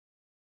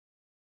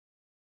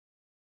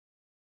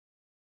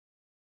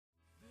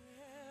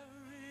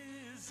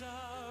is a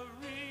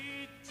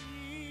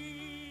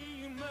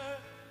redeemer,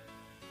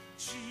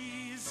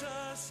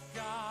 Jesus,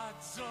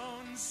 God's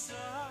own Son,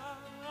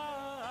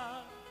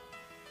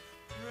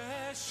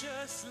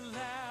 precious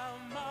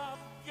Lamb of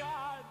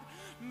God,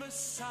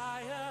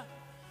 Messiah,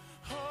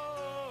 Holy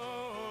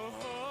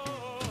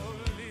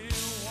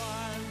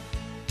One.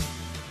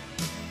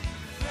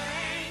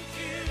 Thank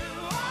you,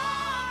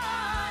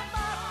 my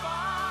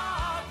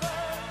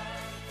Father,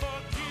 for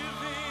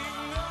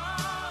giving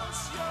us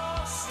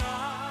your Son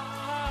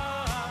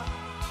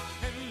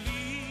and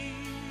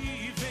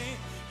leaving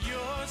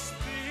your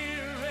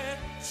Spirit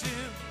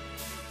till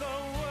the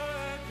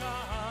work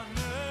on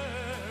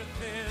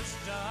earth is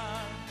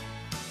done.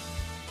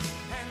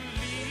 And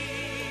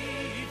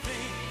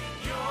leaving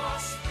your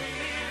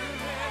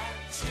Spirit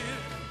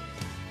till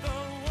the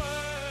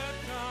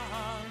work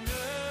on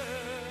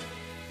earth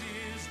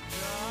is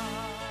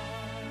done.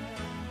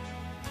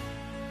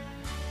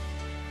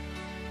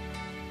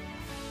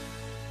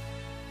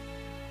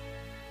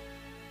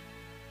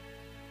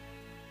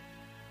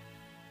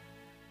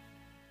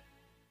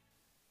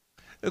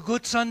 A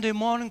good Sunday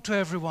morning to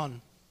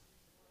everyone.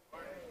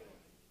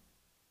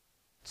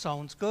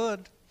 Sounds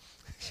good.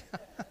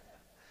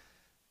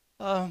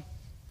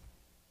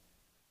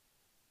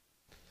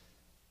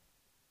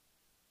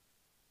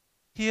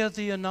 Here are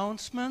the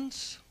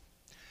announcements.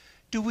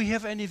 Do we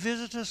have any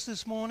visitors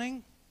this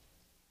morning?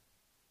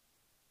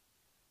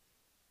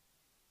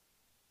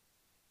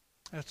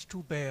 That's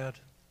too bad.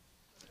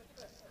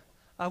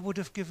 I would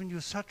have given you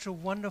such a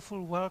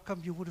wonderful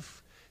welcome,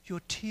 your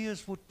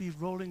tears would be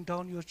rolling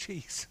down your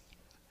cheeks.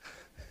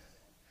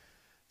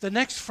 The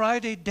next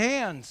Friday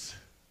dance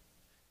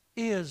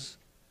is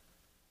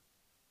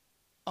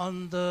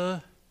on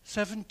the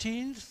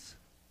 17th,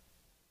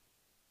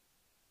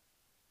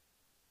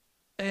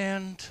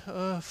 and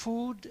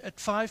food at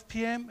 5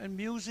 p.m. and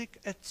music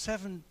at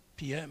 7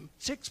 p.m.,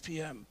 6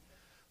 p.m.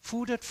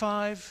 Food at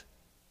 5,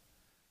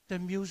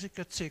 then music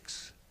at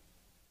 6.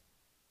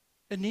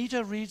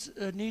 Anita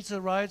needs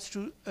a ride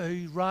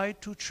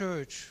to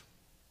church.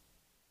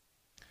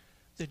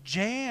 The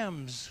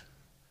jams,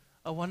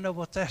 I wonder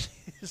what that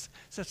is.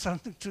 Is that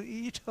something to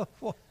eat or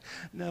what?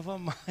 Never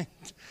mind.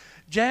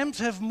 Jams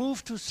have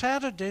moved to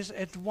Saturdays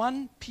at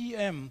 1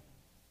 p.m.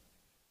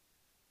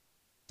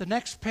 The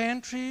next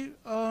pantry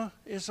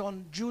is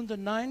on June the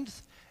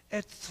 9th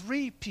at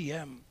 3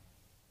 p.m.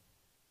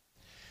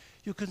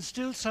 You can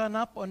still sign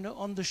up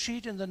on the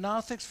sheet in the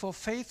narthex for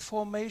Faith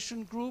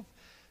Formation Group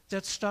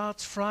that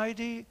starts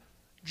Friday,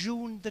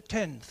 June the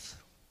 10th.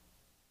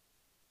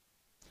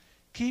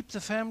 Keep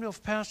the family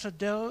of Pastor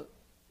Del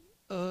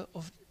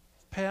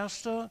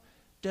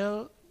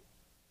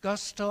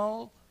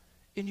Gustal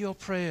in your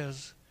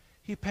prayers.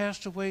 He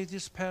passed away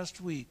this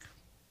past week.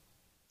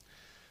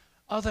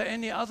 Are there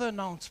any other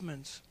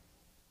announcements?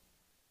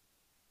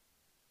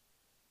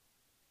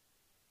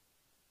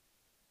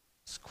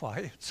 It's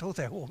quiet, so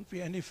there won't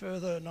be any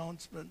further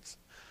announcements.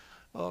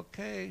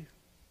 Okay.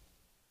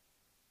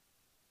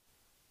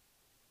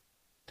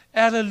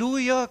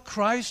 Hallelujah,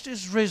 Christ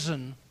is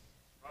risen.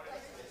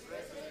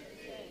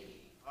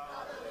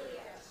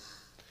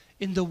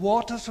 In the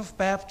waters of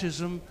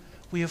baptism,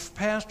 we have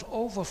passed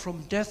over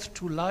from death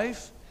to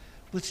life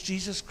with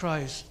Jesus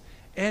Christ,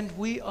 and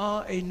we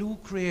are a new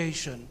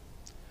creation.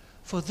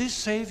 For this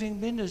saving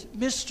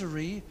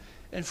mystery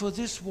and for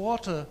this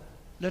water,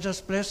 let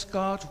us bless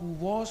God who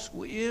was,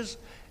 who is,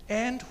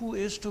 and who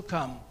is to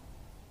come.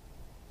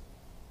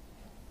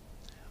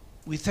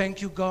 We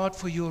thank you, God,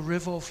 for your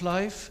river of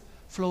life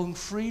flowing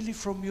freely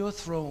from your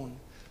throne,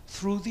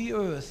 through the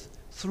earth,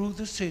 through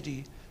the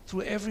city,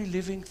 through every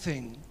living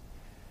thing.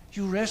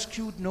 You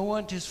rescued Noah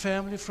and his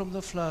family from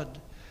the flood.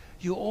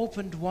 You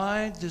opened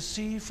wide the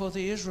sea for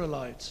the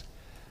Israelites.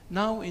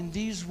 Now in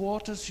these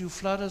waters you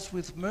flood us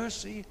with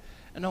mercy,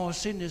 and our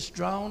sin is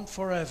drowned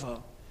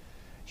forever.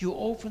 You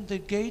opened the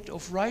gate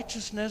of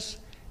righteousness,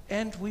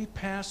 and we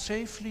pass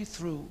safely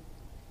through.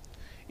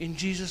 In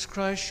Jesus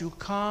Christ you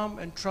calm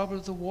and trouble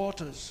the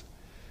waters.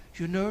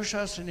 You nourish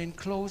us and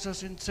enclose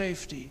us in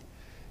safety.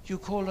 You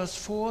call us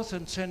forth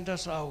and send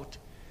us out.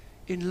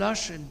 In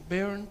lush and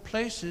barren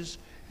places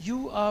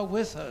you are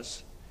with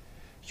us.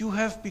 You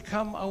have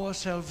become our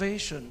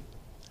salvation.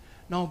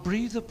 Now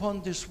breathe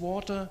upon this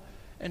water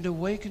and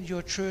awaken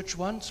your church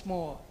once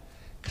more.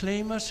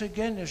 Claim us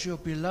again as your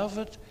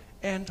beloved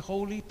and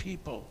holy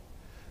people.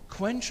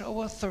 Quench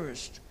our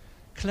thirst.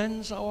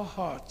 Cleanse our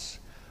hearts.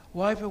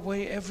 Wipe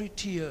away every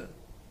tear.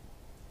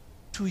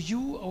 To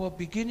you, our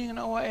beginning and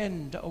our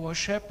end, our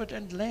shepherd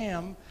and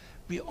lamb,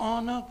 be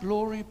honor,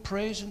 glory,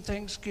 praise, and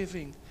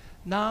thanksgiving,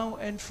 now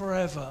and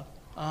forever.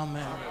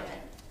 Amen.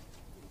 Amen.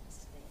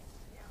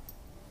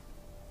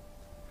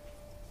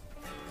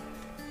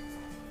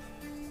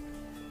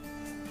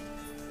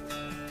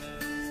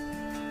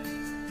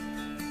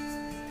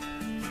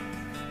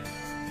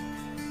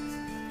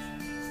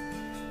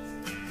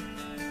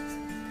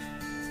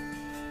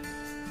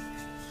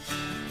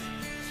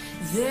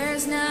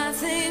 There's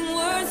nothing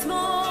worth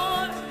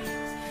more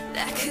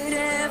that could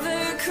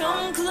ever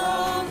come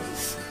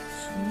close.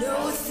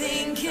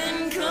 Nothing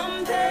can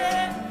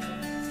compare.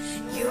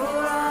 You're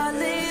our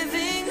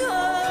living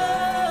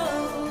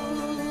hope.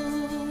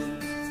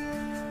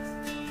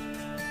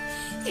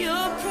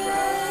 Your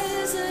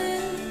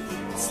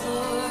presence,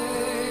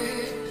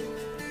 Lord.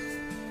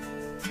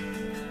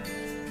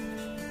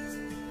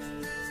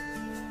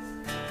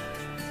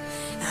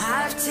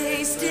 I've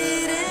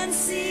tasted and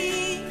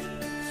seen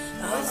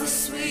of the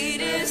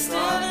sweetest of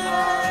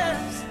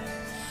loves,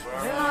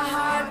 where my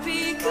heart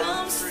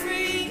becomes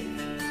free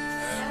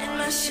and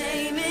my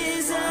shame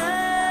is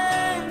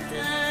undone.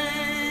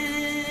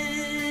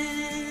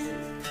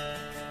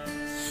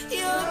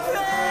 Your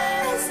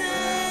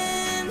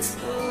presence,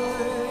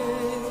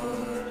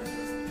 Lord.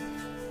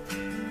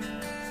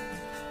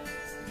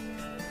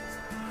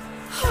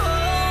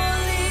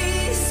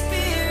 Holy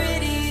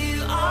Spirit,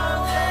 you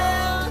are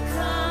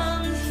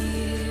welcome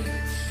here.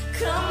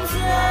 Come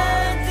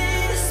flood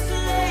this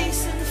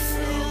place and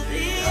fill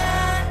the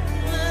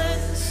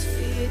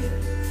atmosphere.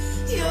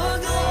 Your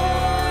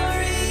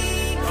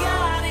glory,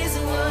 God, is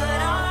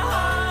what our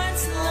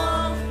hearts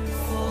long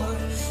for.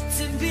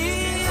 To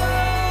be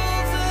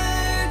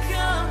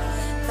overcome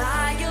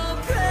by your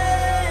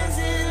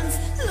presence,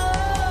 Lord.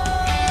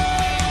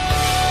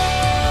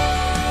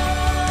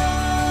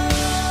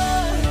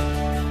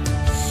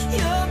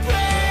 Your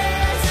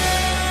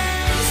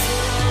presence,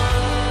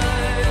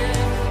 Lord.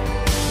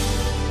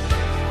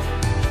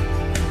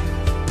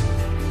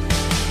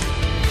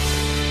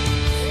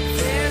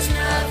 There's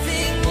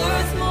nothing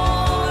worth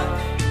more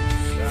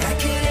that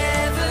could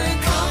ever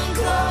come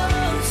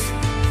close.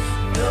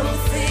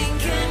 Nothing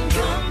can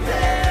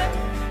compare.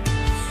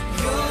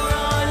 You're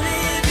our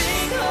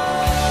living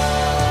hope.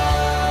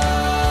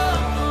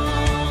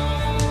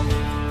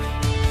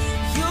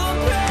 Your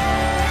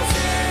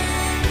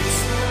presence,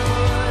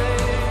 Lord.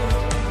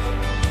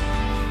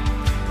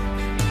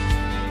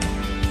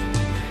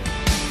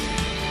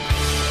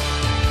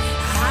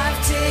 I've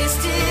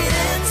tasted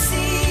and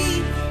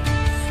seen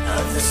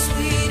of the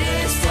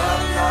sweetest of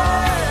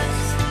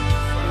loves,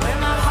 where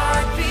my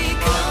heart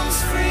becomes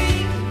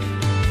free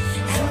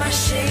and my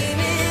shame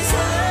is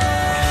undone.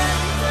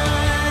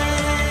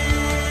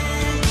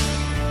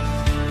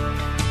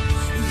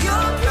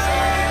 Your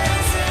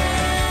presence,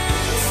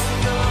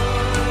 Lord.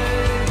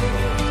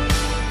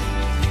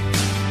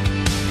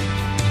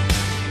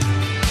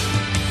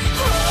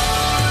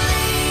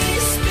 Holy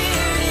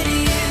Spirit,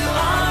 you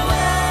are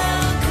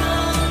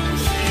welcome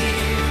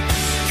here.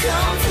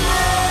 Come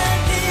flood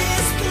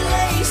this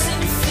place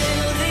and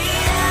fill the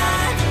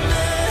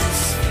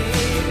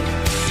atmosphere.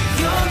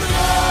 Your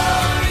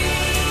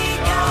glory,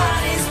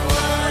 God, is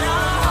what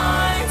our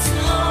hearts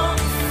long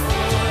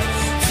for.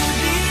 To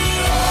be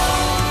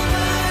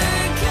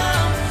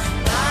overcome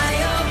by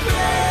your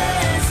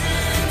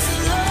presence,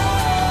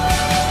 Lord.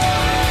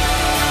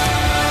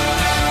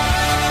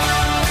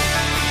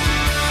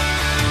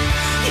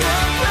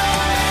 Your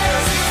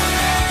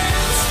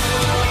presence,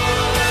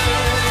 Lord.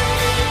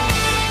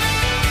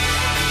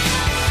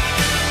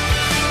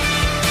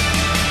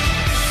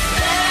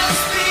 Let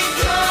us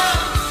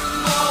become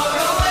more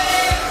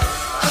aware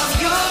of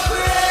your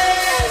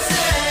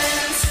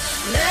presence.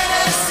 Let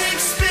us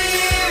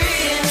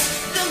experience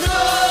the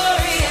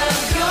glory of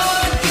your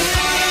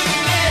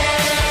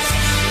goodness.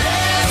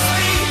 Let us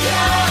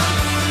become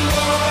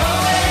more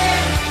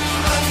aware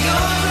of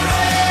your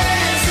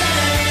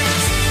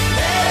presence.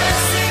 Let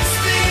us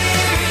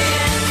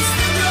experience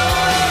the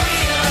glory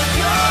of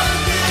your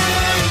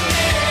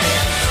goodness.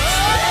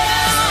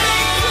 Let us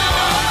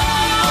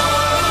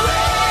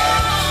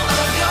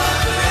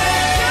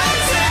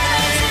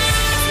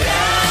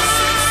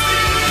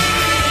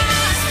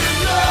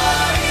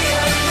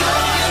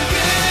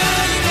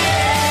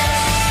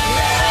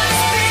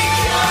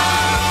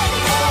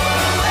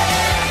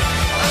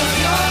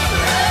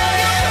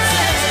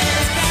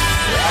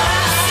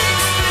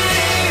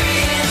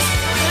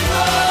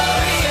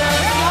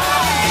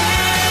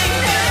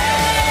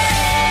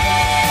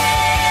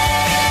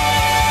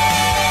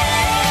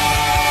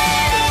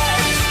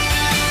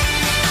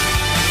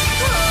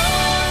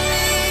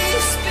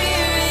Holy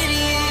Spirit,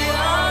 you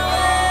are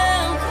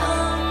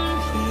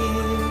welcome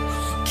here.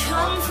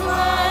 Come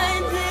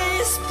flood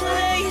this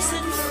place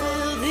and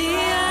fill the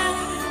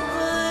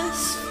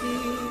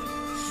atmosphere.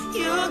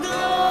 Your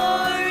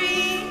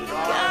glory,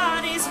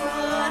 God, is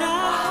what our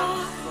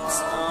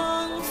hearts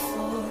long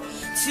for.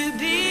 To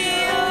be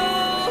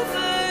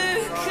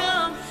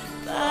overcome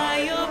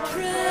by your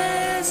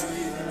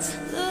presence,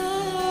 Lord.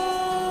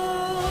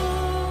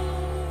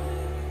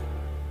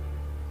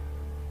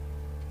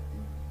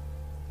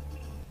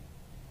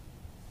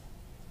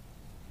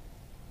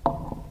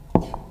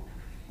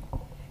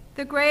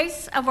 The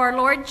grace of our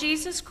Lord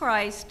Jesus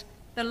Christ,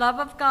 the love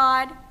of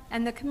God,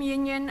 and the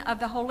communion of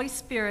the Holy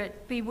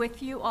Spirit be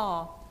with you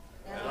all.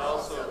 And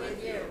also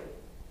with you.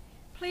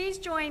 Please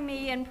join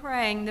me in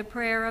praying the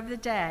prayer of the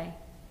day.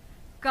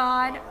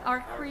 God,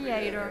 our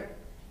Creator,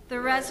 the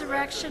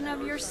resurrection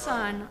of your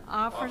Son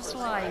offers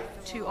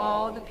life to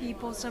all the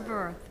peoples of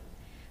earth.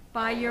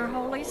 By your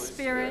Holy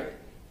Spirit,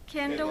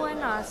 Kindle in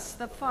us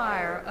the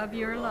fire of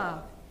your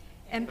love,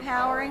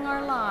 empowering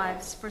our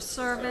lives for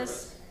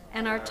service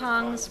and our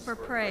tongues for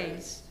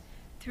praise.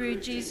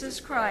 Through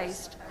Jesus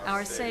Christ,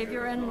 our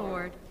Savior and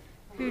Lord,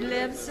 who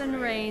lives and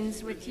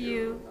reigns with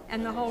you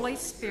and the Holy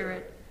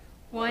Spirit,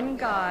 one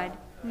God,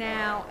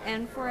 now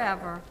and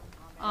forever.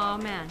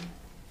 Amen.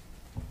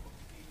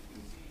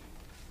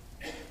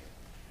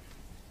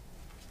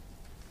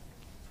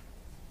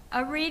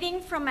 A reading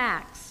from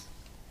Acts.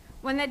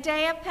 When the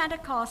day of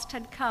Pentecost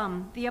had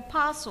come, the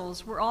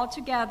apostles were all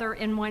together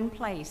in one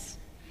place.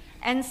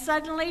 And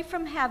suddenly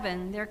from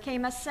heaven there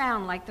came a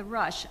sound like the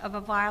rush of a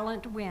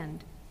violent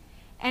wind,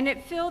 and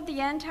it filled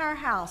the entire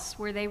house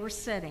where they were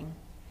sitting.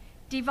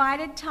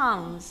 Divided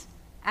tongues,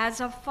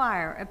 as of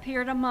fire,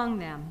 appeared among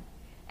them,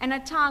 and a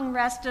tongue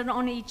rested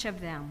on each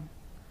of them.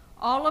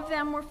 All of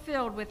them were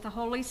filled with the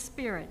Holy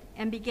Spirit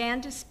and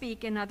began to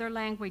speak in other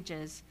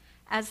languages,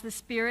 as the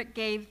Spirit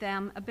gave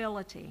them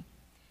ability.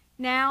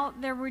 Now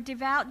there were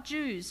devout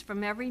Jews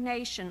from every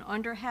nation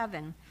under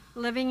heaven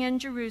living in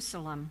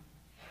Jerusalem.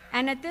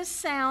 And at this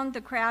sound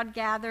the crowd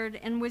gathered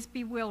and was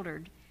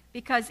bewildered,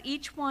 because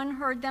each one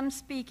heard them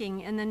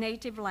speaking in the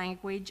native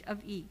language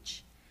of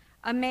each.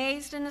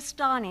 Amazed and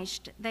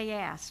astonished, they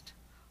asked,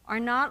 "Are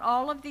not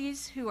all of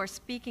these who are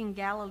speaking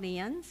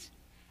Galileans?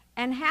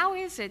 And how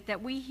is it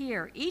that we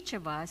hear, each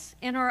of us,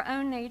 in our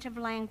own native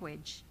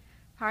language?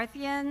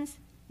 Parthians,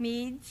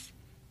 Medes,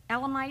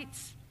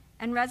 Elamites,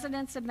 and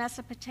residents of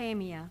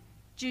Mesopotamia,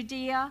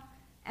 Judea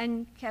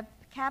and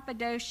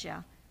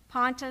Cappadocia,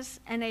 Pontus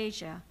and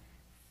Asia,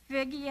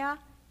 Phrygia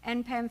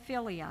and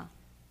Pamphylia,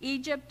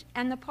 Egypt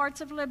and the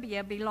parts of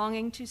Libya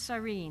belonging to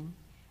Cyrene,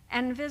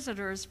 and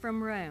visitors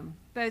from Rome,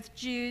 both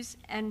Jews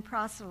and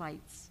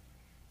proselytes,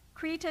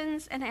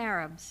 Cretans and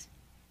Arabs.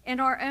 In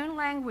our own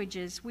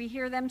languages we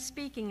hear them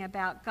speaking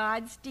about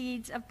God's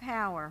deeds of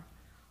power."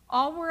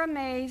 All were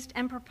amazed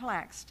and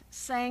perplexed,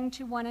 saying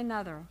to one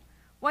another,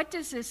 "What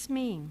does this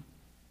mean?"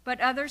 But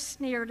others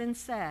sneered and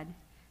said,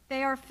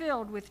 "They are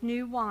filled with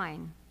new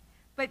wine."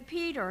 But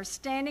Peter,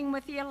 standing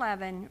with the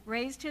 11,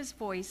 raised his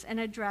voice and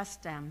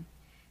addressed them,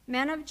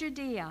 "Men of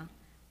Judea,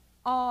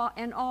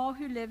 and all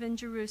who live in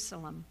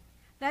Jerusalem,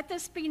 let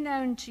this be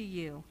known to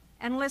you,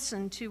 and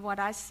listen to what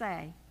I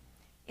say.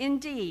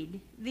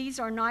 Indeed,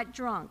 these are not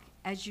drunk,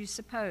 as you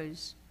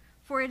suppose,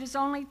 for it is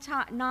only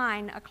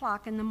 9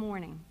 o'clock in the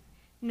morning.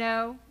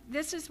 No,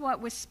 this is what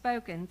was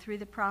spoken through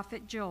the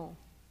prophet Joel.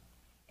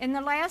 In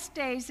the last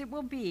days it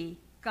will be,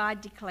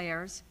 God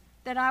declares,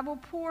 that I will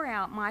pour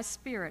out my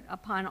Spirit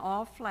upon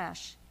all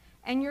flesh,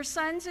 and your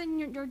sons and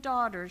your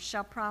daughters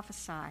shall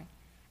prophesy,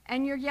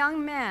 and your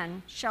young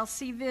men shall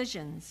see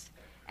visions,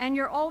 and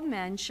your old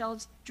men shall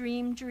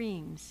dream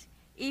dreams.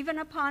 Even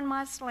upon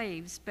my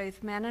slaves,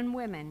 both men and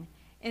women,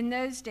 in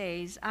those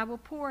days I will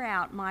pour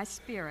out my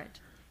Spirit,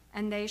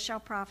 and they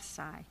shall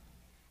prophesy.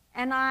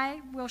 And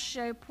I will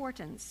show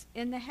portents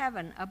in the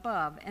heaven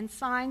above and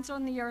signs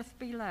on the earth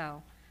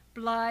below,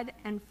 blood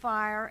and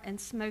fire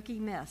and smoky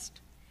mist.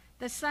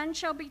 The sun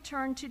shall be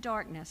turned to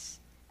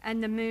darkness,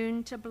 and the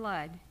moon to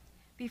blood,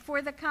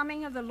 before the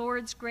coming of the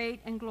Lord's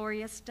great and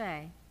glorious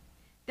day.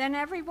 Then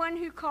everyone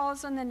who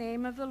calls on the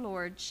name of the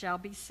Lord shall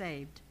be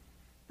saved."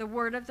 The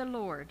word of the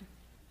Lord.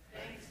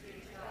 Thanks be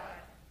to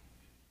God.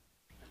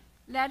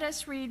 Let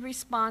us read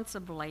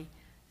responsibly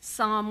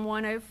Psalm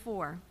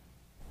 104.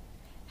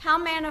 How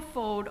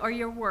manifold are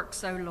your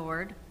works, O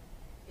Lord!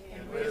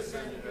 In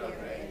wisdom you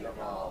have made them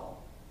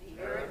all.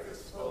 The earth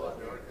is full of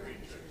your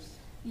creatures.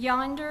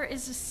 Yonder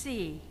is a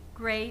sea,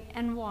 great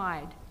and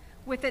wide,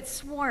 with its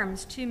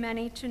swarms too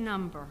many to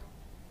number.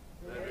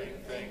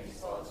 Living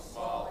things both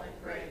small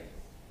and great.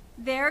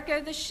 There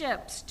go the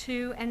ships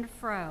to and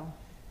fro.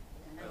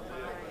 And the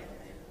living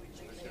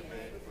which you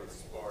make for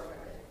sport.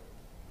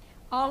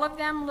 All of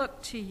them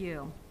look to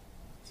you.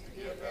 To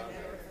give them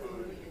their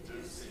food in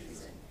due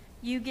season.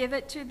 You give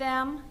it to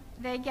them,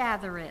 they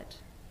gather it.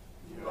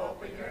 You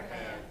open your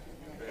hand,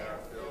 and they are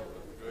filled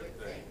with good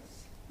things.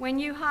 When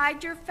you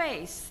hide your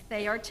face,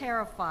 they are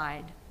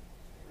terrified.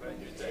 When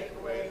you take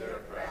away their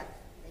breath,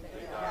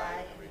 they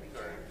die and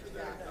return to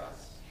their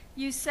dust.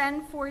 You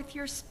send forth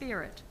your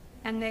Spirit,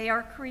 and they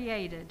are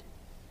created.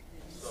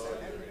 So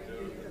you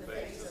renew the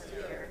face of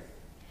the earth.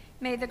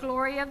 May the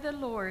glory of the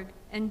Lord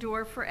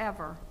endure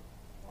forever.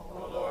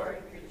 O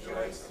Lord,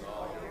 rejoice in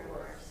all your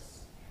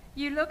works.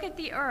 You look at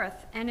the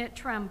earth, and it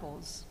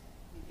trembles.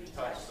 You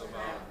touch the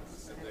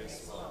mountains, and they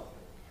smoke.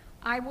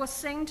 I will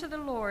sing to the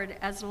Lord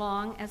as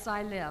long as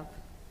I live.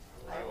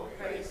 I will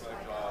praise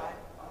my God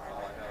while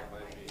I have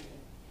my being.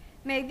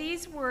 May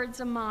these words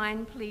of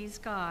mine please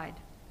God.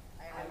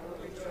 I will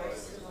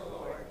rejoice in the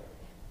Lord.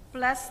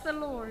 Bless the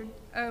Lord,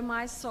 O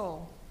my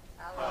soul.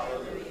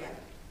 Hallelujah.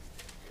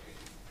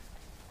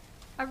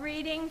 A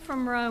reading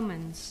from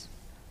Romans.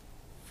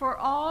 For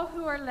all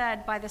who are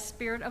led by the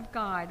Spirit of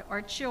God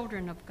are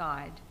children of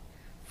God.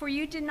 For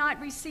you did not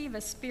receive a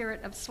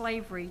spirit of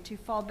slavery to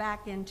fall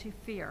back into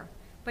fear,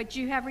 but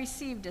you have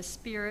received a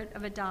spirit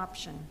of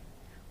adoption.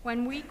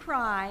 When we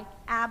cry,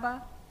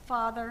 Abba,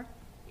 Father,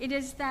 it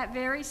is that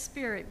very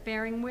Spirit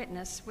bearing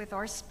witness with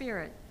our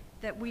spirit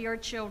that we are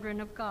children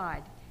of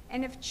God,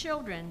 and if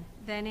children,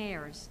 then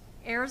heirs,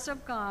 heirs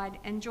of God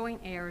and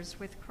joint heirs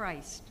with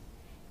Christ.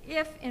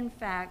 If, in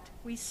fact,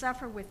 we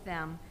suffer with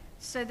them,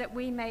 so that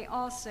we may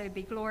also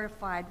be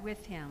glorified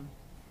with him.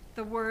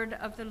 The word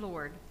of the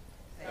Lord.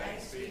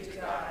 Thanks be to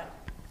God.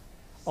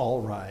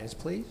 All rise,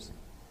 please.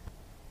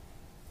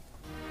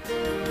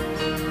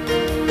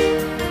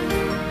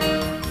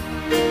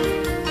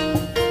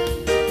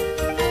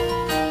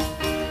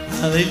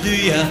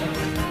 Hallelujah,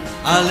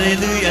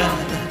 hallelujah,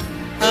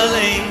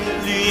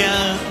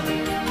 hallelujah,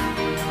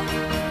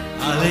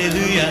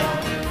 hallelujah,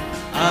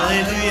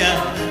 hallelujah,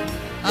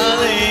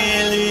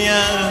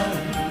 hallelujah,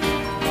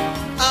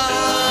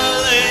 hallelujah,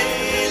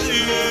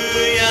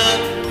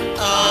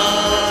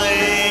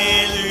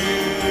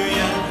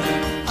 hallelujah,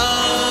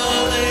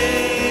 hallelujah,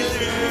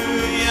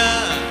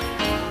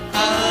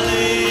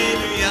 hallelujah.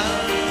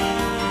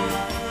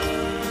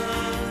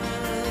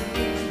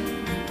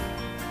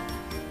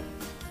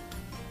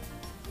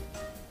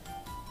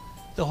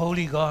 The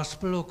Holy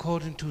Gospel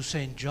according to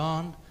St.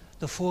 John,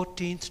 the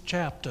 14th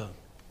chapter.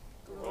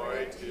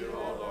 Glory to you,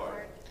 O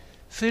Lord.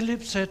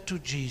 Philip said to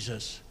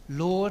Jesus,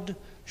 Lord,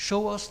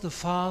 show us the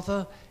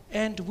Father,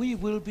 and we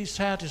will be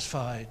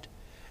satisfied.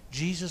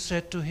 Jesus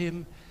said to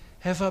him,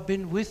 have I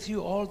been with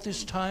you all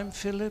this time,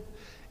 Philip,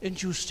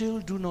 and you still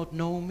do not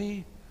know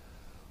me?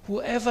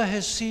 Whoever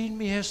has seen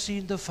me has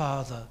seen the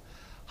Father.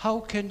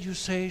 How can you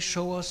say,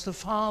 show us the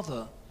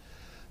Father?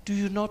 Do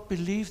you not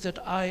believe that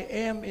I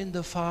am in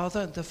the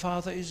Father and the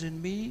Father is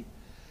in me?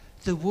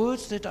 The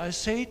words that I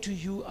say to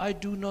you I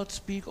do not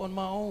speak on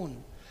my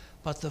own,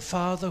 but the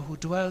Father who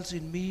dwells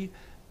in me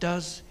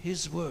does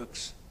his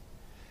works.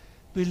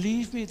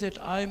 Believe me that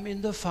I am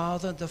in the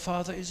Father and the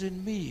Father is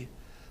in me.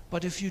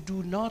 But if you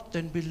do not,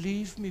 then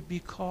believe me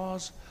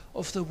because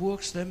of the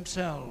works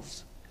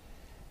themselves.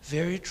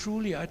 Very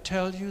truly I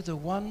tell you, the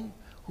one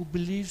who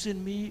believes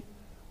in me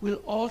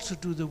will also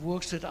do the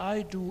works that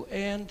I do,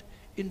 and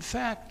in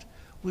fact,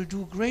 will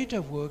do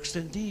greater works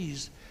than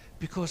these,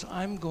 because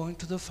I'm going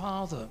to the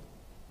Father.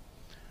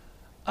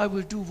 I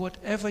will do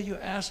whatever you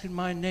ask in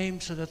my name,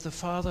 so that the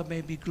Father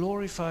may be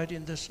glorified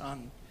in the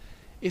Son.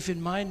 If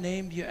in my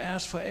name you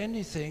ask for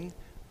anything,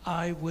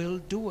 I will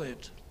do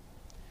it.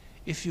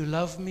 If you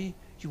love me,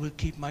 you will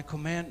keep my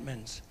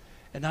commandments.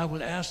 And I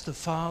will ask the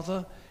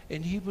Father,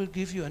 and he will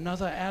give you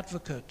another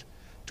advocate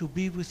to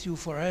be with you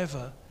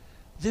forever.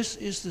 This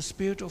is the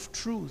Spirit of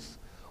truth,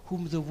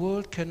 whom the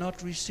world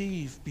cannot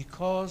receive,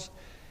 because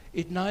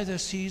it neither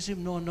sees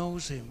him nor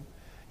knows him.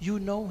 You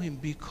know him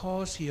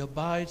because he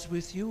abides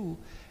with you,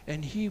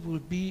 and he will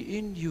be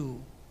in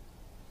you.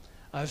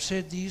 I've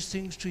said these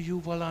things to you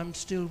while I'm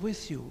still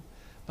with you,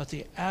 but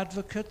the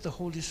Advocate, the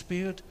Holy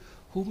Spirit,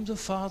 whom the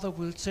Father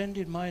will send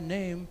in my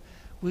name,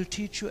 will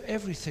teach you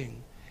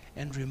everything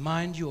and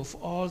remind you of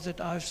all that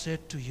I've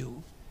said to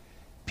you.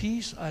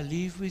 Peace I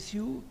leave with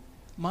you,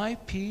 my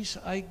peace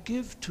I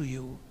give to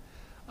you.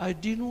 I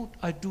do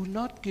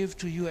not give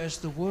to you as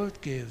the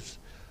world gives.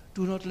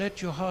 Do not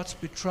let your hearts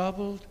be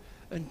troubled,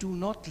 and do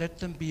not let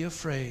them be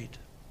afraid.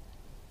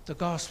 The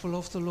Gospel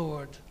of the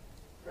Lord.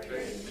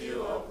 Praise to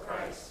you, O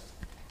Christ.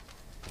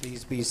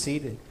 Please be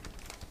seated.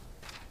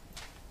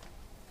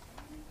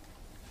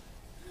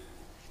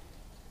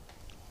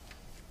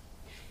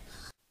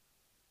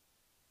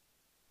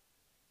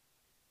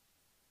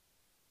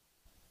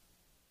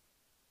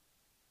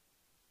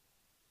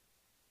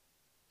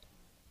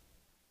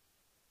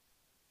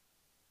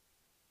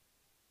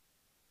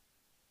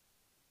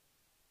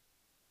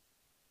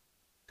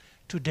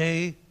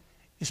 Today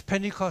is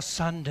Pentecost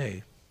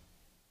Sunday.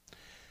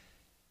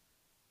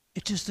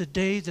 It is the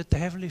day that the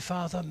Heavenly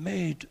Father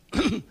made,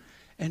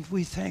 and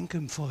we thank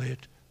him for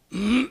it.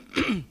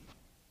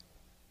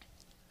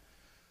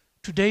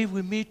 Today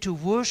we meet to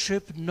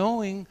worship,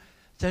 knowing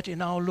that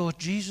in our Lord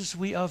Jesus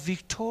we are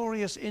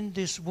victorious in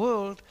this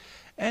world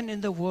and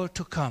in the world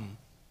to come.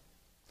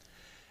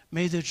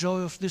 May the joy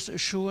of this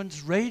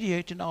assurance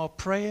radiate in our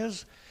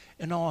prayers,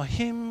 in our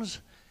hymns,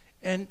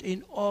 and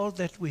in all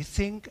that we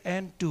think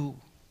and do.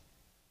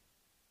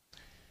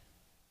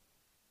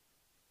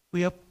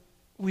 We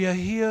are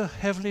here,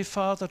 Heavenly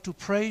Father, to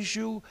praise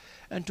you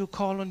and to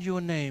call on your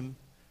name.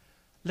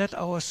 Let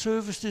our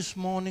service this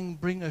morning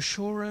bring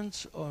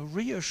assurance or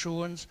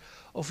reassurance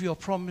of your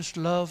promised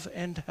love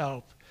and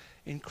help.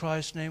 In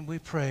Christ's name we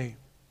pray.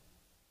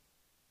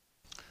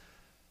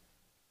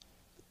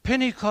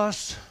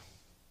 Pentecost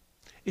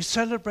is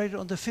celebrated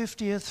on the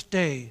 50th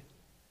day,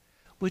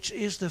 which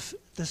is the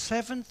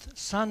seventh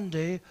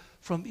Sunday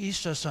from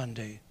Easter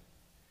Sunday.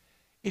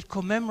 It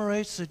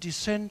commemorates the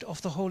descent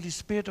of the Holy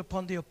Spirit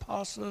upon the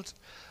apostles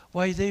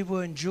while they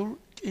were in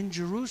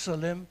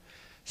Jerusalem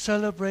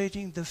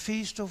celebrating the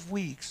Feast of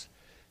Weeks.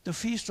 The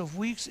Feast of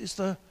Weeks is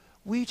the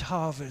wheat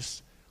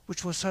harvest,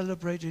 which was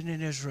celebrated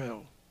in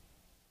Israel.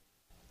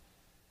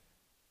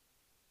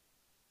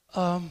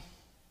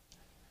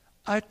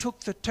 I took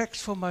the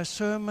text for my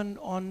sermon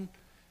on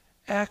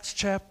Acts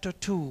chapter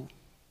 2.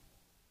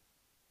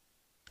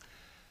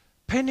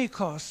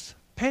 Pentecost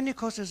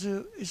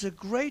is a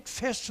great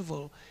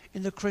festival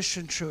in the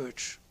Christian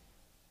church.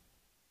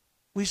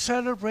 we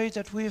celebrate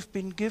that we have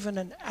been given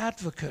an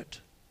advocate.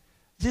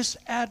 This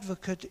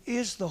advocate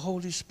is the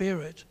Holy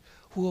Spirit,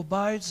 who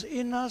abides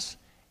in us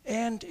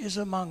and is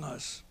among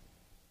us.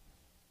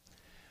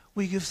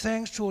 We give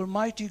thanks to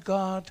Almighty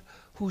God,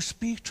 who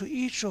speaks to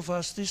each of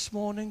us this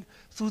morning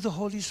through the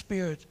Holy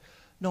Spirit,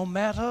 no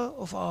matter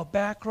of our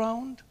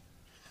background,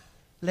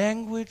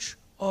 language,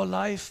 or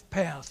life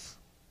path.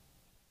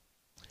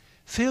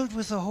 Filled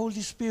with the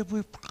Holy Spirit,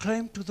 we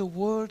proclaim to the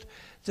world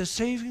the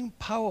saving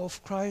power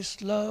of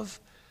Christ's love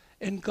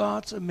and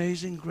God's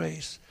amazing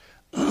grace.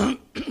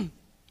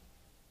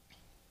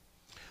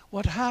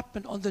 What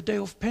happened on the day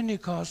of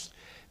Pentecost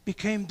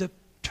became the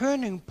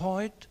turning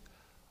point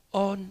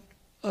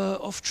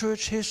of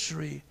church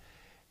history,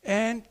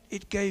 and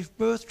it gave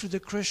birth to the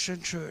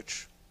Christian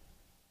church.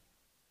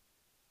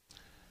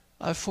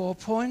 I have 4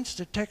 points.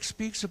 The text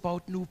speaks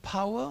about new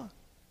power,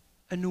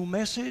 a new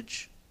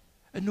message,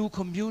 a new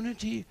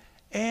community,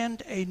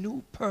 and a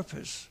new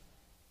purpose.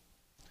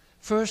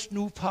 First,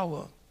 new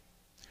power.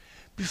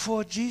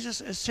 Before Jesus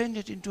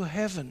ascended into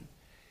heaven,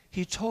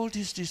 he told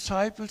his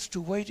disciples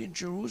to wait in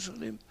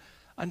Jerusalem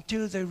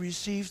until they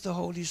received the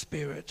Holy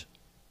Spirit.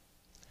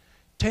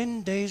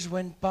 10 days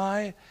went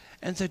by,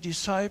 and the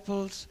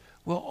disciples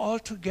were all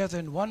together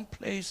in one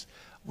place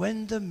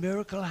when the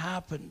miracle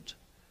happened.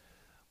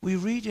 We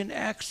read in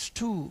Acts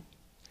 2,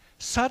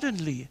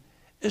 "Suddenly,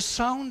 a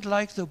sound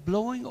like the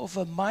blowing of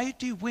a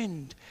mighty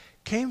wind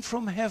came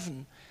from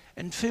heaven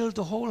and filled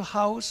the whole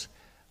house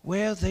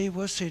where they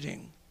were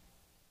sitting.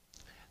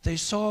 They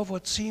saw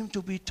what seemed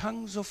to be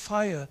tongues of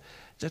fire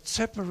that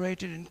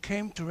separated and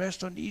came to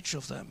rest on each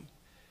of them.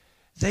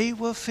 They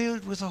were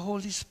filled with the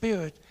Holy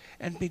Spirit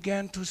and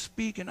began to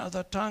speak in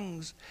other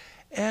tongues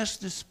as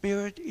the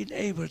Spirit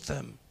enabled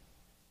them.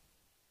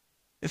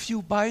 A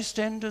few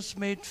bystanders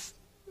made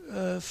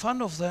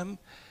fun of them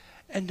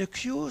and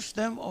accused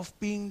them of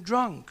being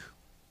drunk.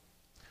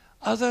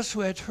 Others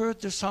who had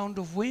heard the sound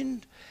of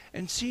wind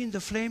and seen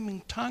the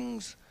flaming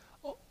tongues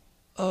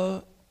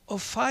of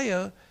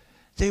fire,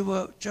 they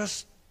were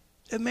just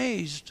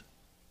amazed.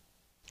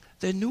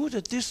 They knew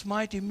that this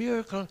mighty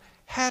miracle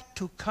had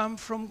to come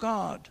from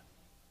God.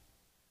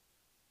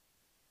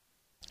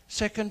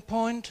 Second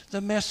point,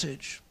 the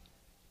message.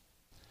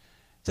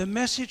 The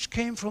message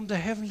came from the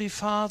Heavenly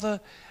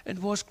Father and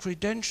was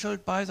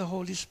credentialed by the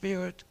Holy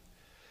Spirit.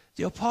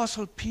 The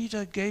Apostle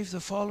Peter gave the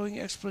following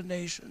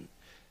explanation.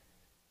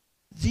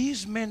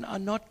 These men are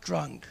not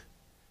drunk.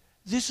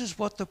 This is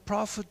what the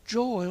prophet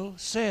Joel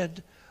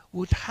said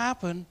would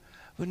happen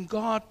when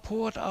God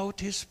poured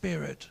out his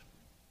Spirit.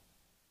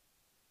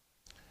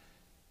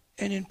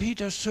 And in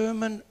Peter's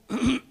sermon,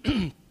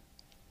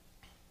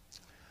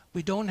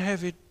 we don't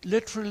have it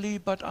literally,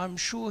 but I'm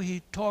sure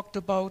he talked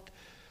about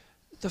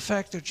the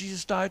fact that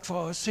Jesus died for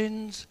our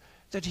sins,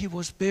 that he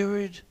was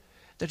buried,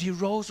 that he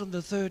rose on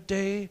the third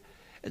day,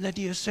 and that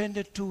he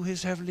ascended to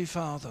his Heavenly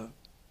Father.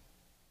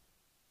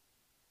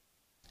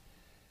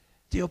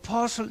 The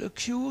apostle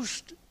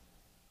accused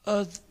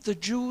the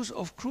Jews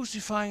of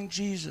crucifying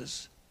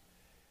Jesus.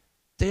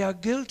 They are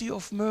guilty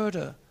of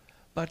murder,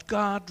 but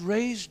God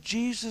raised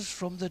Jesus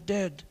from the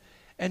dead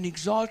and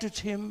exalted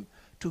him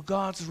to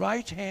God's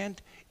right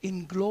hand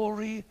in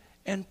glory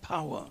and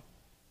power.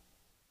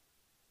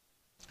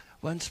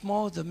 Once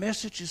more, the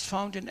message is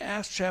found in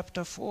Acts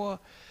chapter 4.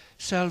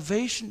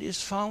 Salvation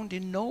is found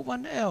in no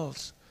one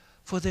else,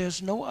 for there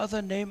is no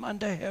other name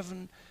under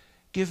heaven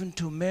given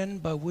to men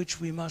by which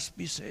we must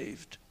be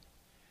saved.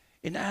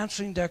 In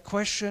answering their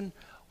question,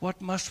 what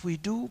must we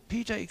do?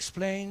 Peter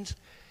explains,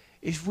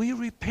 if we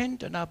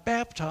repent and are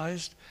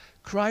baptized,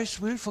 Christ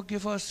will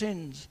forgive our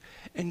sins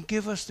and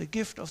give us the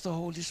gift of the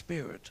Holy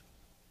Spirit.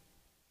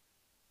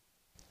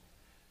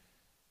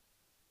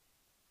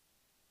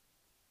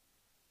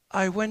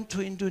 I went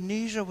to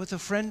Indonesia with a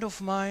friend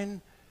of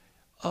mine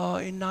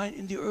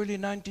in the early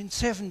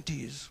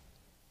 1970s.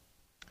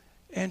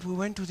 And we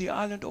went to the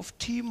island of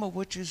Timor,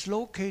 which is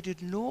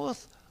located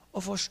north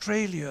of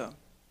Australia.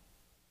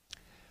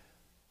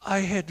 I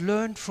had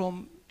learned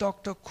from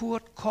Dr.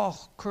 Kurt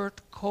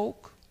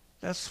Koch,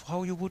 that's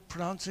how you would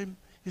pronounce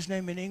his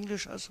name in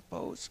English, I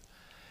suppose.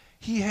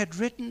 He had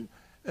written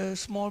a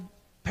small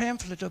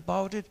pamphlet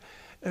about it.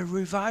 A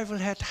revival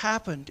had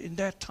happened in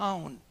that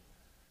town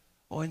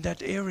or in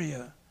that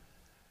area.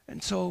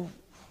 And so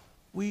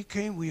we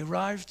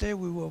arrived there,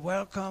 we were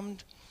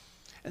welcomed.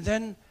 And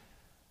then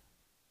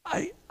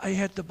I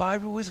had the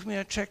Bible with me.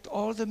 I checked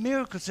all the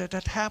miracles that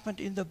had happened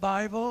in the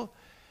Bible,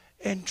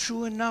 and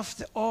true enough,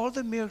 all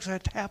the miracles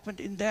had happened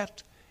in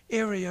that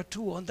area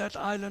too, on that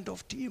island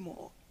of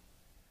Timor.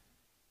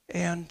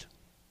 And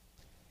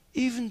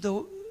even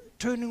though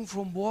turning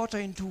from water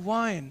into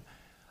wine,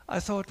 I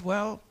thought,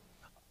 well,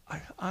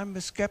 I'm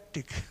a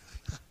skeptic.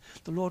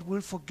 The Lord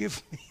will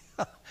forgive me.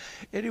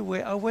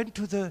 Anyway, I went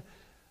to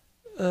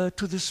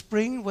the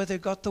spring where they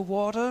got the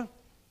water,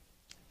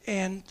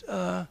 and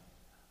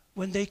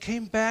when they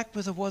came back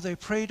with the water, they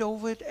prayed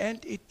over it,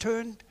 and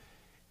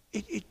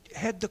it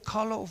had the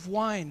color of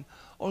wine,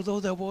 although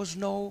there was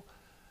no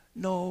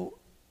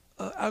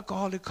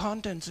alcoholic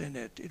contents in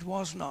it. It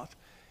was not.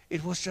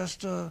 It was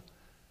just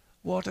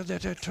water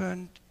that had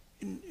turned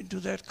into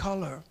that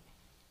color.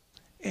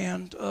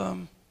 And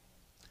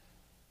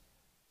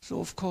so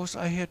of course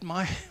I had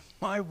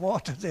my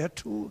water there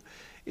too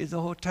in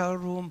the hotel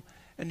room,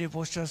 and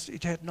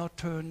it had not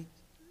turned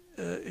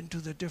into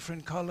the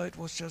different color. It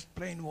was just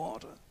plain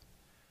water.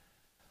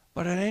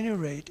 But at any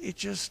rate, it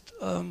just,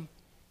 when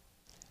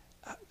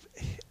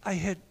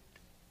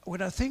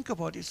I think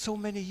about it, so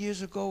many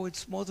years ago,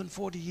 it's more than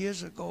 40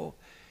 years ago,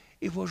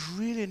 it was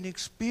really an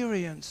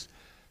experience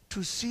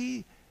to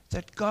see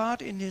that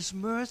God in His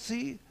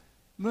mercy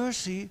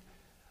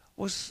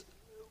was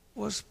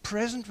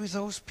present with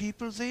those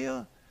people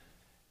there,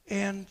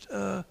 and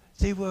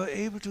they were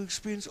able to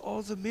experience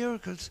all the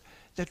miracles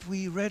that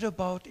we read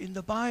about in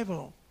the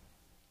Bible.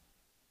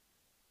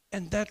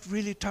 And that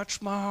really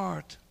touched my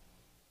heart.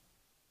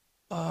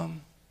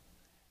 And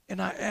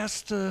I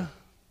asked,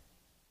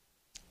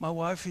 my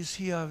wife is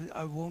here,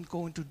 I won't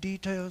go into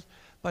details,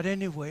 but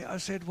anyway, I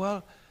said,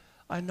 well,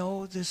 I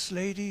know this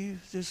lady,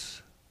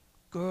 this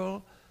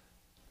girl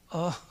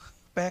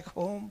back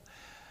home.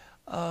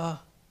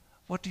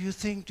 What do you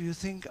think? Do you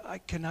think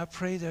can I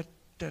pray that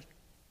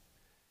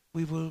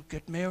we will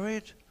get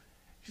married?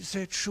 She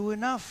said, sure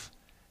enough.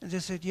 And they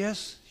said,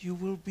 yes, you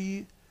will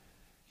be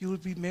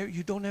married.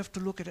 You don't have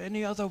to look at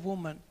any other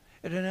woman,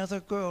 at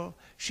another girl.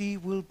 She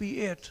will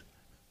be it.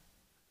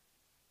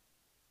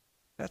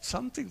 That's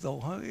something though,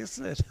 huh?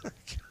 Isn't it?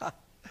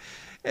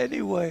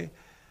 Anyway,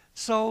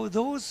 so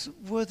those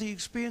were the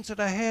experience that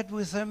I had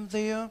with them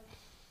there.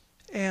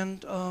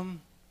 And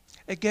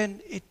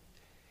again, it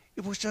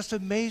was just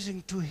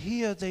amazing to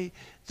hear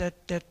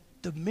that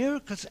the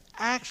miracles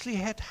actually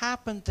had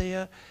happened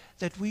there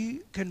that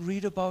we can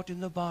read about in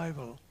the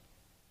Bible.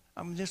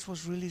 I mean, this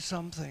was really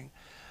something.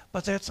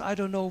 But I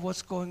don't know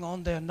what's going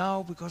on there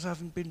now, because I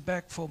haven't been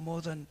back for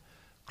more than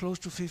close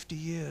to 50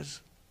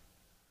 years,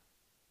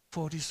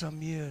 40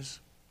 some years.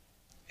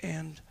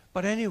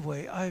 But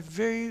anyway, I have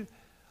very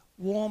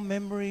warm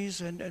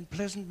memories and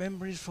pleasant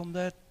memories from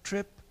that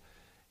trip.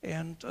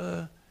 And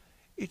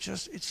it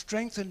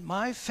strengthened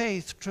my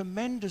faith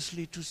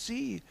tremendously to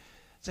see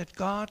that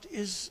God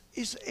is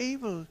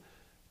able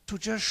to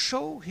just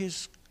show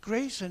His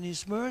grace and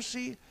His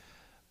mercy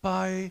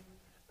by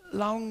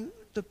allowing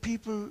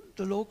the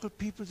local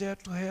people there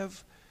to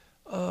have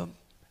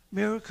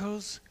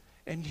miracles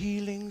and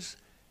healings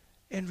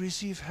and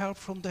receive help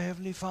from the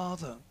Heavenly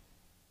Father.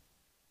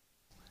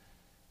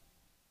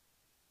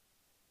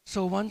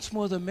 So once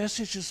more, the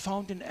message is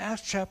found in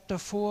Acts chapter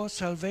 4.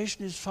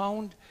 Salvation is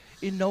found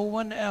in no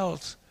one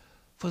else,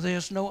 for there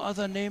is no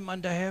other name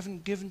under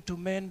heaven given to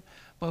men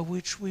by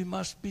which we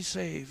must be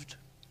saved.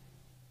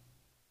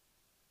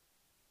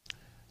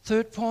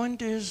 Third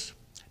point is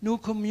new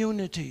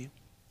community.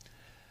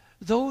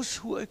 Those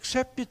who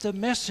accepted the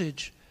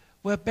message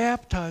were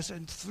baptized,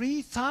 and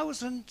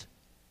 3,000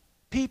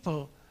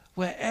 people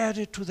were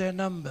added to their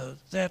number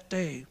that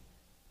day.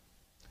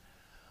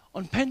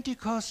 On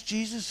Pentecost,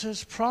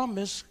 Jesus'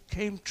 promise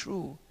came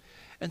true,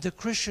 and the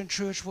Christian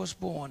church was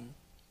born.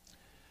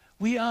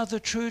 We are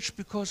the church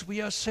because we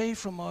are saved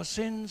from our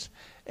sins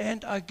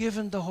and are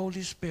given the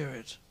Holy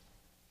Spirit.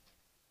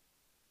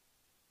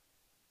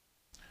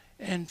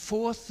 And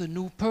fourth, the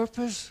new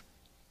purpose.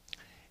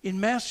 In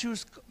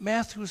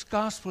Matthew's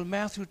Gospel,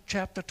 Matthew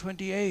chapter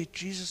 28,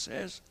 Jesus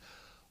says,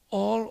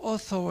 all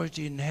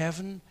authority in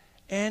heaven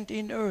and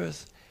in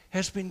earth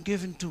has been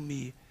given to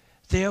me.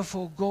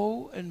 Therefore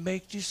go and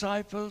make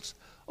disciples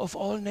of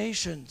all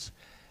nations,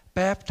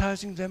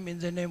 baptizing them in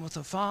the name of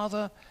the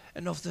Father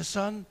and of the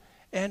Son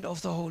and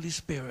of the Holy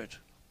Spirit.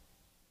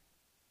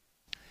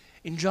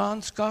 In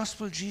John's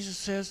Gospel, Jesus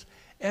says,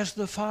 as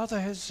the Father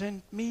has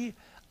sent me,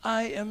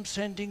 I am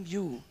sending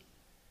you.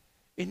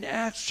 In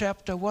Acts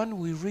chapter 1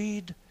 we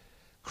read,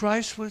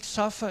 Christ will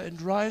suffer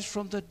and rise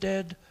from the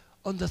dead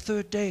on the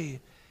third day,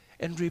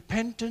 and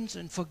repentance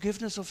and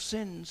forgiveness of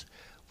sins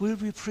will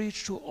be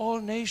preached to all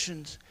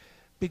nations,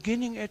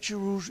 beginning at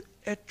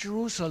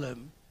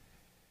Jerusalem.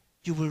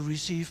 You will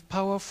receive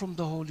power from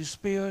the Holy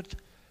Spirit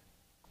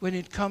when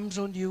it comes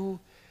on you,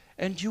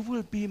 and you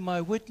will be my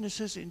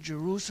witnesses in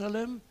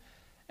Jerusalem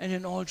and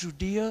in all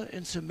Judea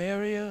and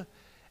Samaria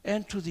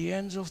and to the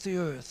ends of the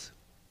earth.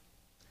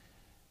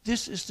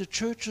 This is the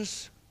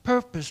church's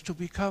purpose, to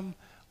become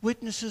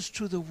witnesses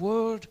to the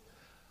world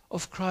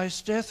of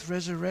Christ's death,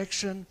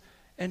 resurrection,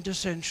 and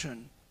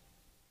ascension.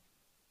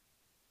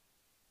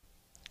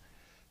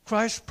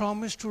 Christ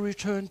promised to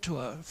return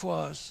for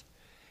us.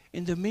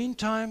 In the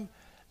meantime,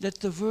 let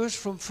the verse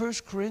from 1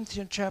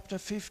 Corinthians chapter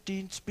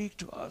 15 speak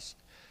to us.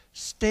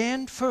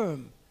 Stand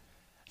firm,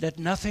 let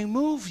nothing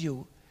move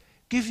you.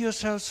 Give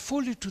yourselves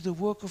fully to the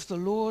work of the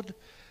Lord,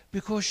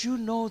 because you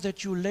know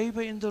that your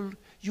labor in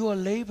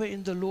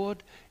the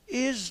Lord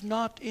is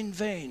not in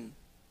vain.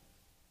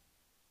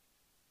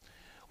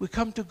 We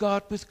come to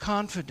God with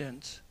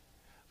confidence.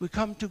 We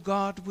come to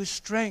God with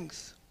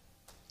strength,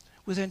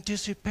 with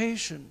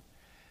anticipation.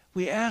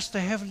 We ask the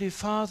Heavenly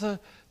Father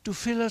to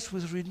fill us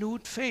with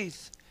renewed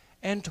faith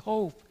and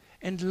hope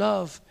and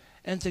love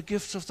and the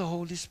gifts of the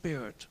Holy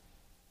Spirit.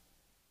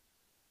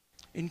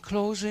 In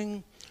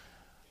closing,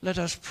 let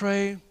us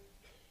pray.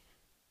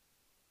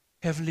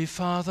 Heavenly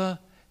Father,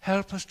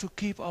 help us to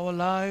keep our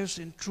lives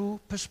in true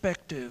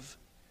perspective.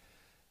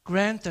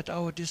 Grant that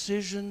our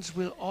decisions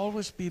will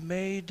always be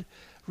made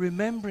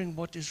remembering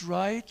what is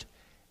right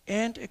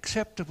and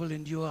acceptable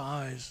in your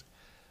eyes.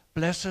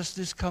 Bless us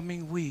this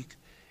coming week.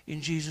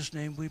 In Jesus'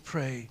 name we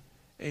pray.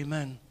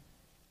 Amen.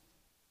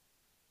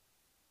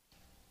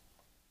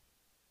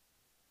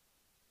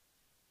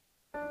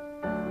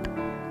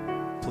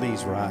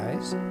 Please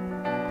rise.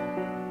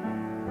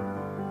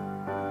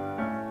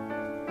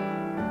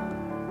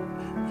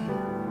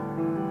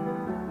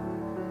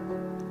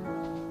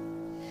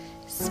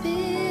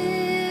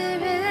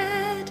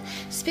 Spirit,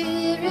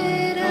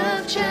 Spirit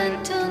of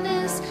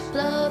gentleness,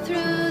 blow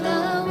through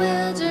the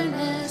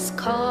wilderness,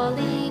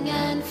 calling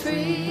and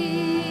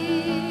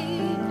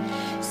free.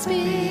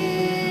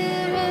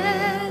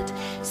 Spirit,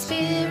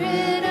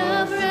 Spirit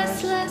of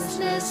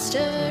restlessness,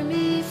 stir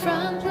me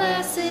from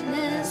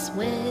placidness,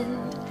 wind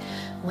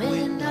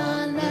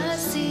on the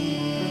sea.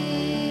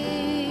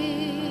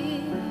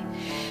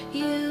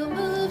 You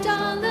moved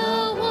on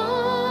the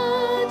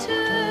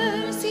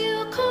waters,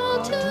 you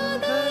called to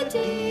the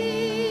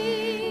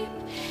deep.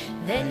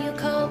 Then you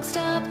coaxed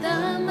up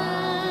the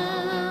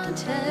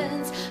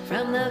mountains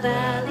from the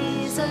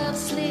valleys of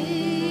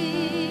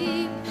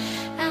sleep.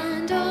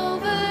 And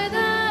over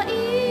the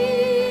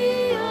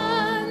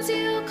eons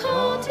you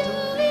called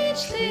to each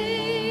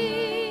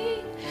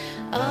sleep.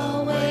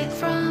 Awake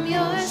from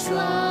your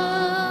slumbers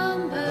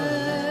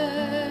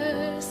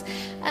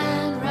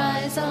and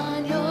rise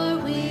on your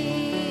wings.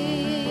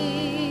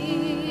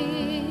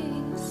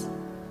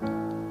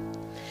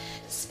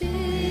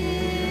 Spirit,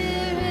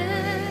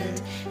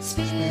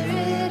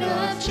 Spirit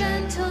of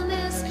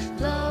gentleness,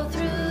 blow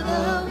through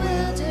the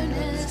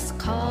wilderness,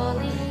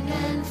 calling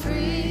and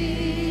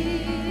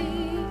free.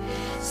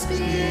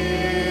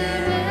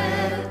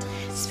 Spirit,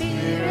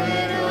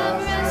 Spirit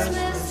of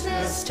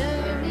restlessness,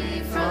 stir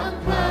me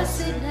from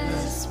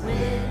placidness,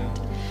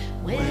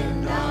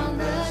 wind on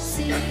the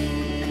sea.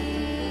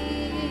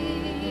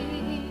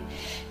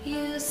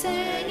 You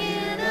sang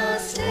in a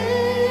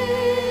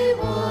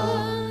stable,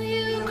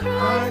 you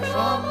cried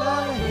from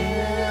the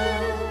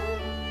hill,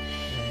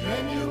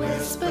 then you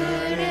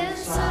whispered in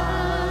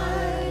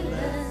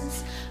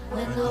silence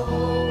when the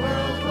whole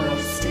world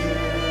was still.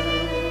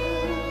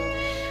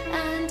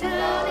 And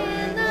down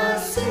in the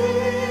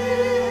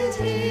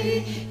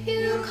city,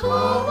 you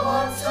called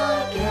once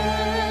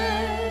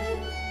again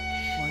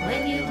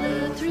when you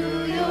blew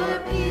through your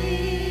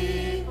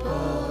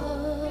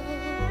people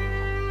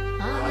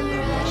on the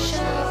rush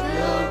of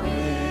the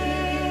wind.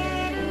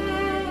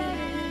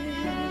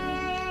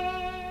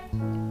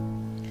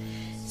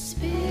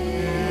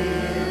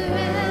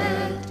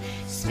 Spirit,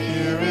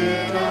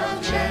 Spirit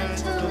of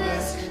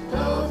gentleness,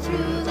 blow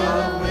through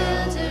the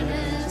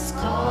wilderness,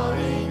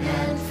 calling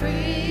and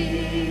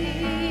free.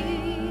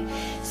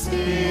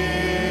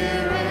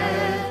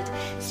 Spirit,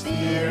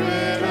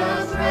 Spirit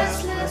of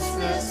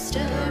restlessness,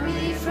 stir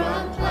me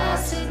from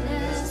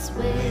placidness,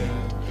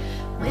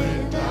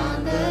 wind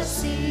on the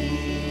sea.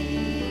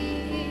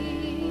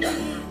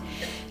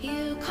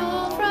 You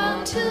call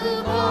from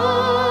tomorrow,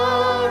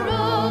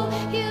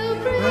 you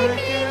break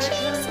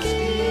ancient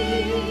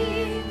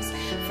schemes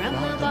from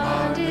the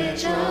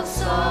bondage of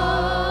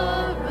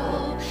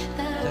sorrow.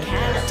 The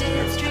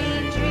captives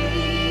dream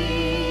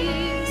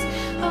dreams,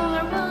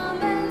 our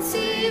women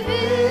see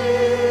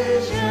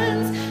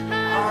visions,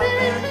 and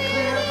then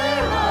clear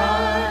their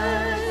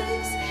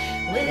eyes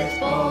with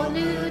bold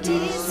new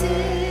decisions.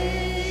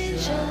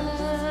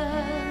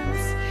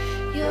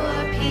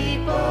 Your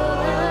people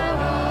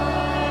arise.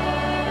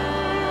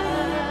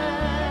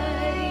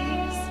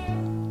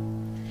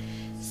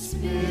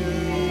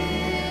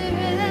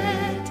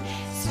 Spirit,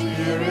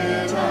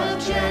 Spirit of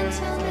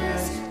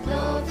gentleness,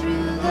 blow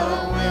through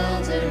the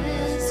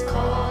wilderness,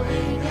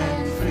 calling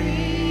and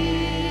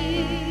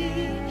free.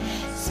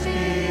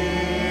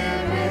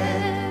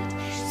 Spirit,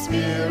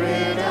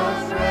 Spirit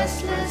of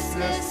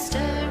restlessness,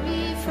 stir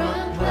me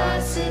from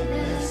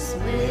placidness,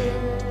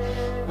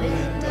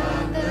 wind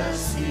on the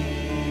sea.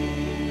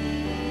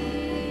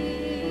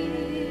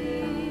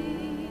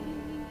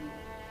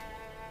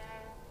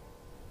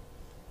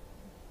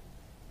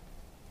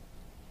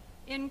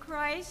 In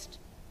Christ,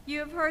 you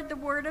have heard the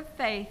word of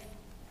faith,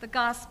 the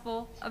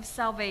gospel of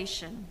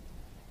salvation.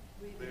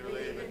 We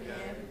believe in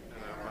him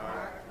and are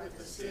marked with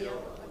the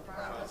seal of the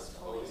promised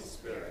Holy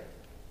Spirit.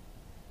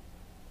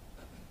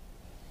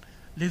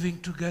 Living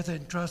together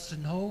in trust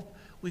and hope,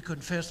 we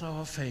confess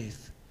our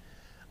faith.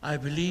 I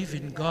believe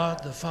in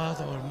God, the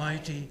Father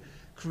Almighty,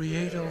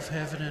 creator of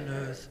heaven and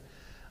earth.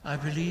 I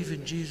believe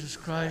in Jesus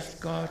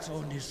Christ, God's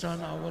only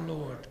Son, our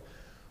Lord,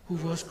 who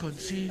was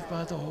conceived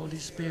by the Holy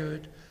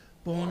Spirit,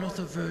 born of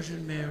the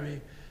Virgin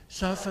Mary,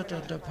 suffered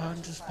under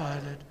Pontius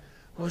Pilate,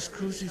 was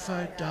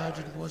crucified, died,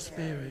 and was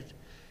buried.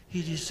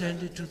 He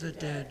descended to the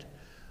dead.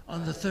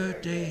 On the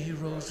third day he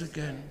rose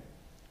again.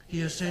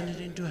 He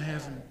ascended into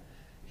heaven.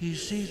 He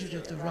is seated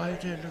at the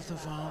right hand of the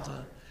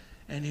Father.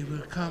 and he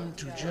will come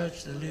to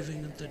judge the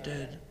living and the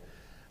dead.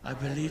 I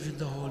believe in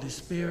the Holy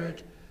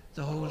Spirit,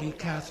 the Holy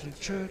Catholic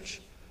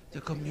Church, the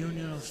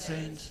communion of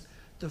saints,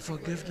 the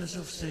forgiveness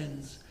of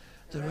sins,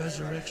 the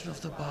resurrection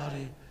of the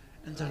body,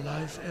 and the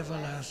life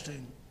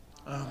everlasting.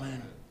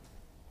 Amen.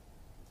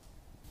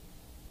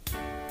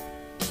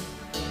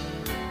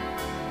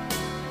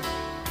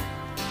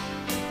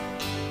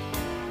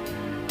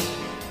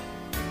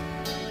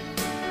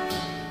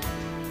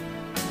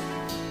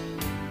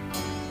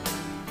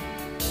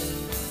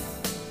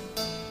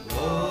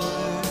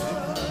 Lord,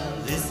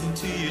 listen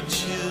to your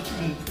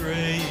children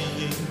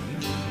praying.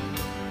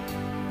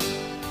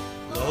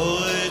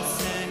 Lord,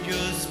 send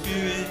your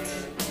spirit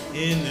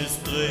in this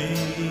place.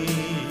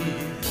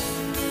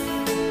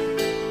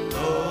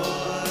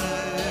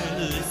 Lord,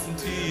 listen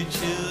to your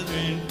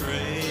children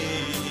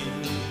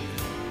praying.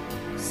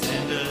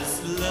 Send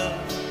us love,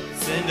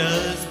 send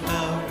us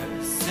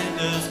power, send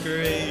us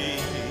grace.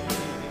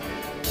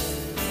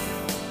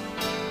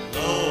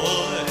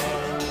 Lord,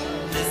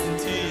 listen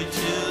to your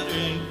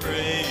children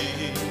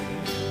praying.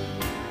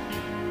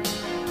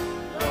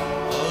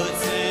 Lord,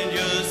 send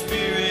your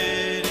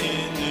spirit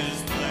in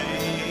this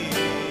place.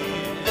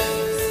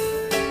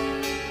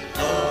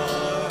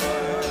 Lord,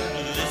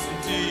 listen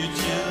to your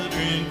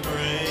children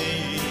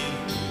praying.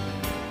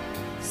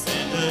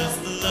 Send us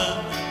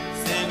love,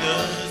 send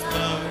us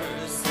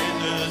power,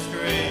 send us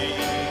grace.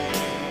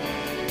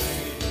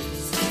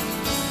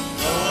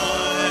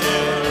 Lord,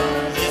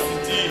 listen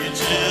to your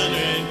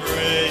children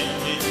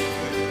praying.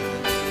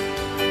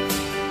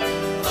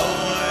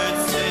 Lord,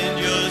 send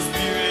your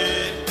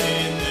spirit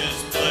in this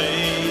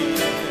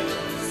place.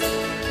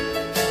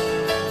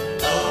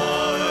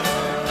 Lord,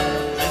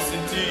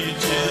 listen to your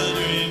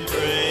children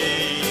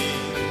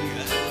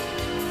praying.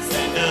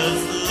 Send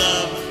us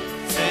love,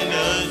 send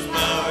us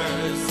power,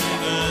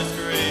 send us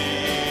grace.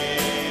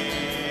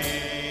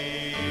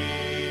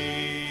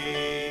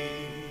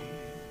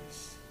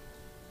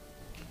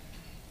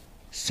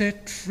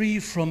 Set free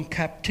from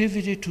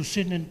captivity to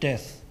sin and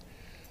death,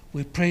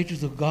 we pray to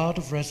the God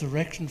of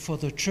resurrection for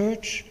the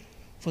church,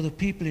 for the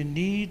people in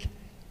need,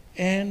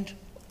 and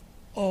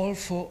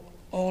for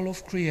all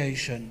of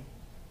creation.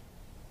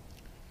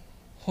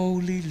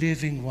 Holy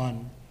living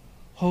one,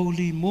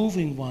 holy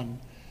moving one,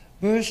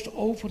 burst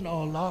open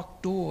our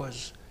locked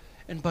doors,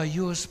 and by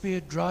your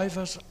Spirit drive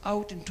us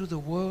out into the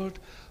world,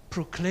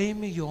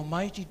 proclaiming your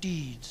mighty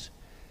deeds.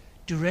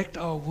 Direct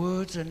our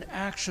words and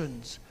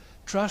actions,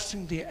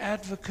 trusting the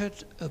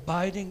advocate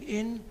abiding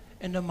in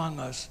and among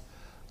us.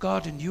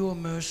 God, in your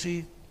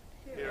mercy,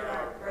 Hear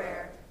our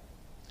prayer.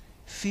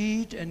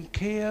 feed and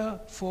care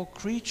for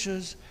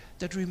creatures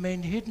that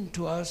remain hidden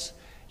to us,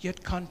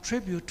 yet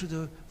contribute to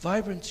the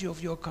vibrancy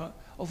of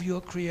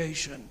your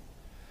creation.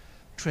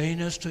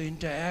 Train us to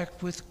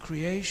interact with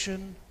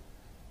creation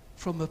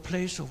from a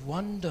place of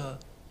wonder,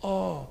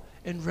 awe,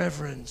 and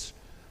reverence.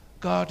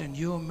 God, in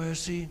your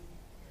mercy,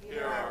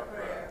 Hear our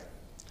prayer.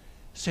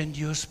 send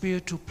your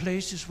Spirit to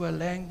places where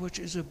language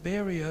is a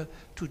barrier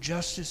to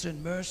justice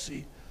and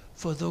mercy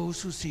for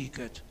those who seek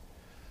it.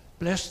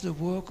 Bless the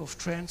work of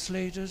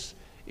translators,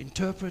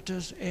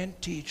 interpreters, and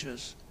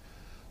teachers.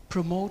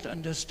 Promote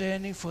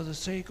understanding for the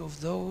sake of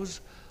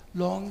those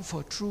longing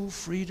for true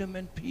freedom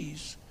and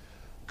peace.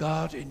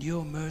 God, in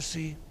your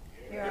mercy,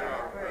 Hear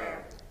our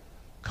prayer.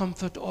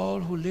 comfort all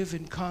who live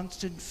in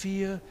constant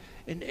fear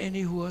and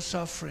any who are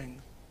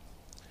suffering,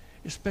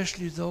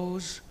 especially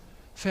those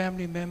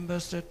family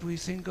members that we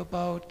think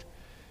about,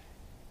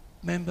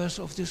 members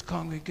of this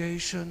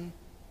congregation.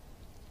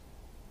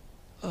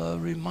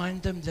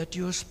 Remind them that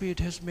your Spirit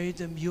has made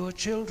them your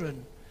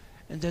children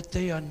and that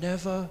they are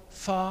never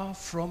far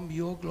from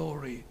your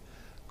glory.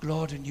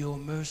 Lord, in your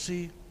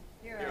mercy,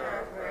 Hear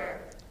our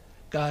prayer.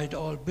 guide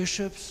all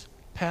bishops,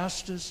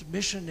 pastors,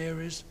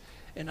 missionaries,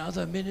 and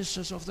other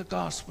ministers of the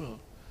gospel.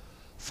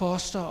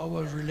 Foster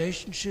our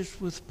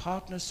relationships with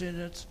partner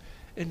synods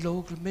and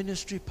local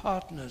ministry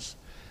partners,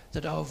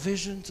 that our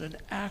visions and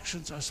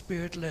actions are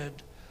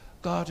Spirit-led.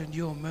 God, in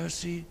your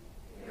mercy,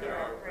 Hear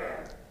our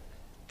prayer.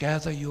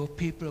 gather your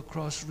people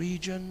across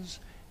regions,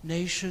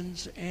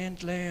 nations,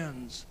 and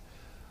lands.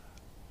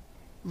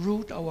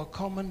 Root our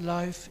common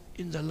life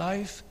in the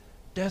life,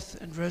 death,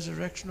 and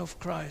resurrection of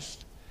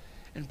Christ,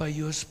 and by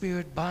your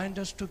Spirit bind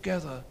us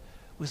together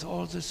with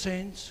all the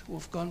saints who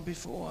have gone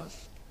before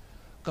us.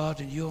 God,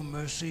 in your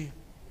mercy,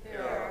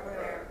 Hear our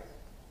prayer.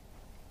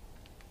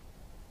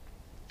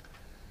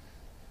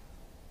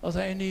 are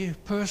there any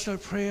personal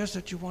prayers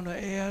that you want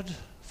to add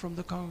from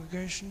the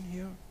congregation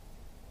here?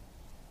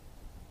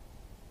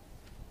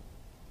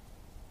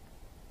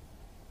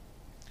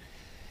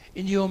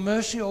 In your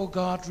mercy, O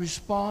God,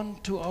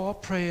 respond to our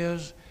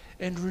prayers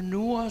and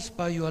renew us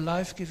by your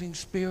life-giving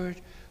Spirit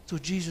through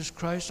Jesus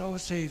Christ our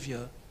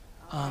Savior.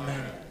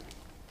 Amen.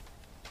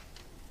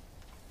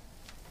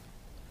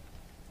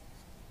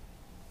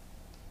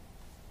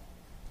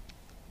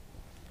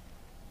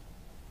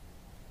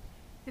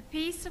 The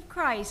peace of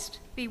Christ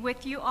be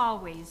with you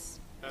always.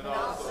 And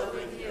also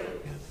with you.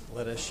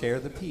 Let us share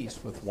the peace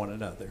with one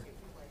another.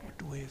 What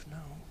do we have now?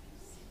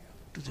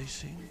 Do they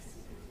sing?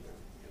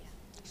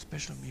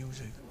 Special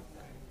music.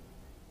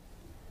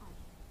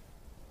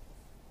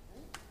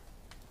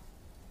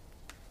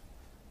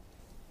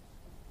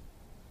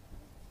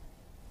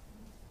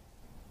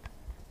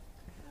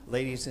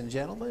 Ladies and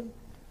gentlemen,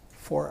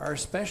 for our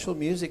special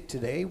music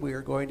today, we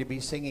are going to be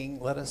singing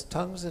Let Us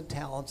Tongues and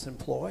Talents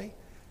Employ,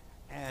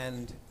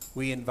 and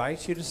we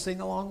invite you to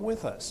sing along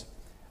with us.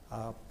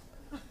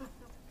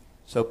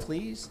 So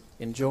please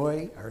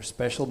enjoy our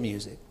special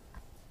music.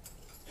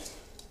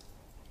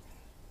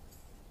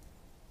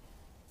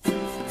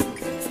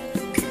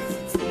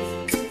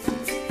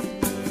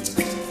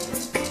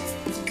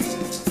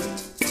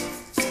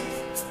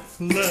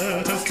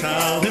 Let us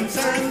talents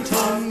and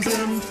tongues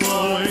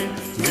employ,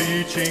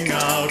 reaching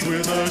out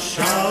with a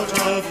shout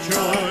of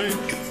joy.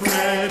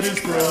 Bread is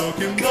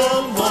broken,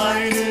 the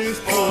wine is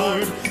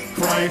poured,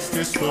 Christ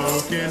is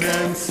spoken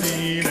and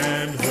seen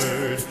and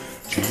heard.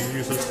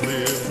 Jesus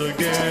lives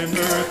again,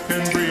 earth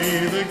can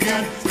breathe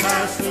again,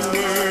 pass the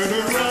word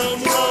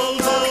around, world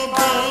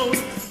abound.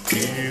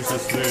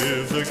 Jesus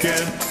lives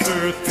again,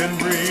 earth can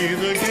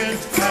breathe again,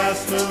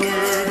 pass the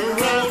word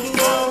around,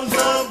 worlds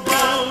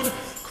abound.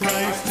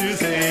 Christ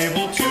is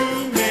able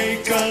to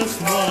make us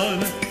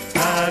one,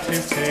 at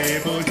his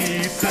table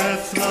he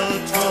sets the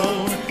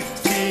tone,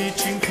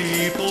 teaching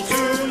people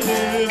to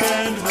live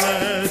and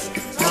rest,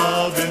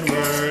 love in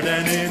word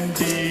and in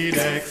deed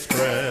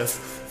express.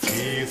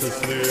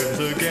 Jesus lives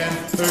again,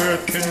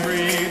 earth can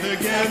breathe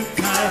again,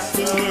 pass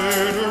the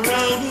word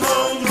around,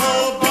 worlds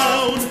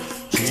abound.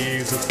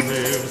 Jesus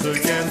lives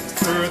again,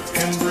 earth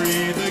can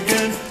breathe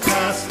again,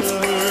 pass the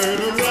word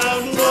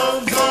around,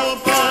 worlds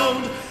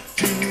abound.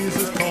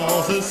 Jesus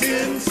calls us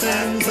in,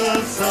 sends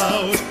us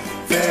out,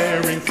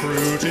 bearing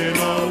fruit in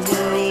a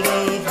world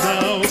of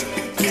doubt,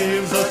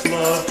 gives us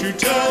love to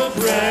tell,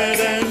 bread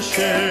and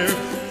share,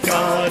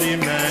 God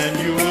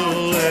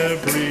Emmanuel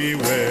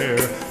everywhere.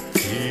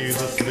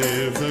 Jesus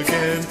lives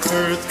again,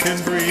 earth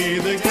can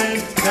breathe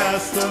again,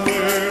 pass the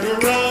word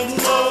around,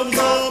 love's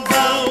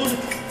abound.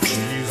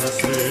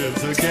 Jesus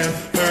lives again,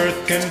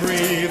 earth can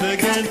breathe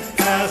again,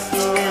 pass the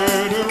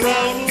word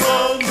around,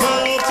 love's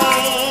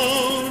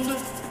abound.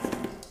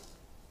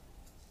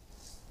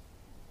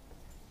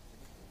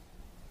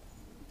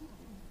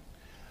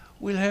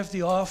 We'll have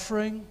the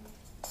offering.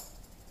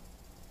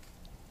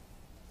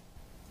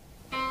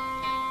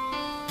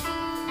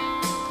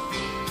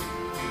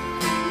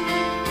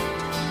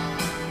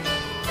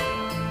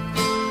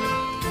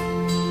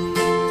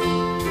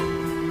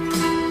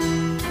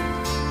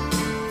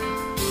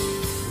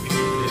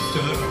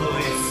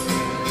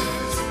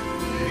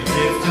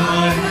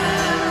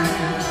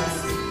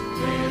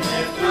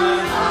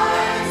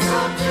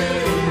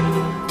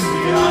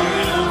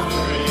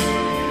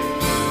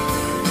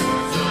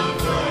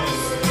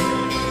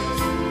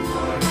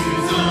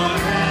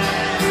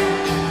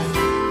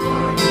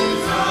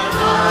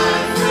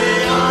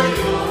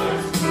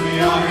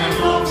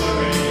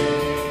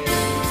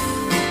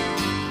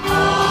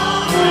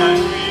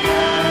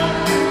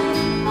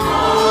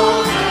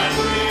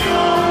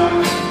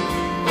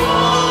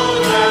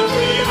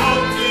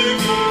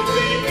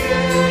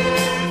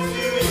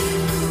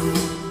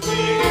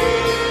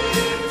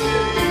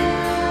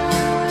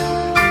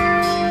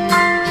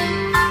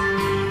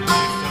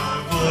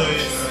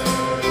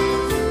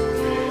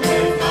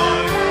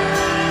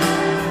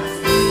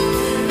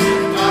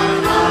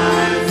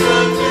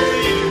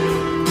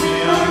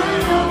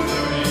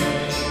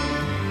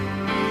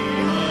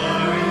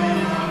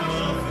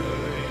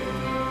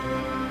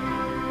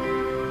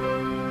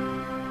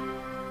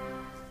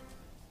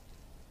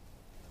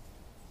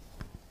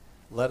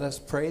 Let us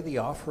pray the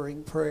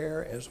offering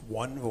prayer as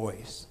one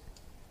voice.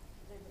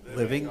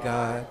 Living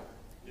God,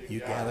 you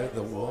gather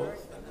the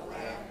wolf and the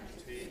lamb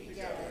to feed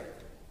together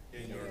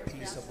in your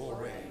peaceable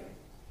reign,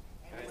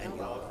 and you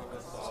welcome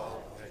us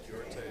all at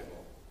your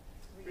table.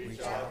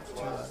 Reach out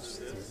to us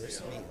through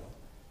this meal,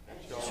 and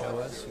show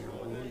us your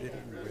wounded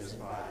and risen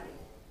body,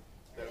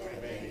 that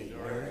we may be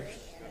nourished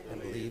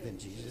and believe in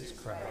Jesus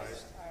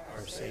Christ,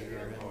 our Savior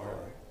and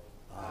Lord.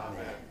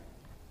 Amen.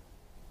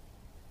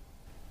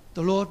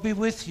 The Lord be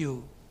with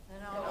you.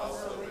 And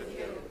also with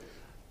you.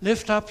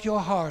 Lift up your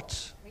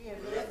hearts. We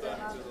have lifted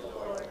up to the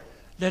Lord.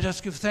 Let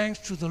us give thanks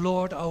to the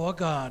Lord our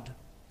God.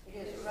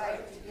 It is right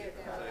to give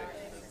God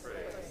thanks and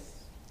praise.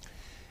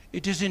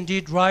 It is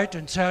indeed right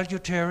and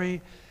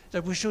salutary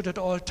that we should at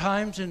all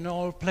times and in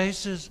all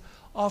places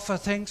offer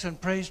thanks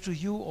and praise to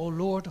you, O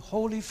Lord,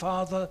 Holy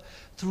Father,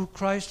 through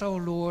Christ our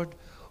Lord,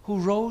 who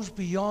rose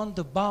beyond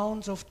the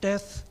bounds of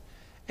death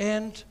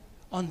and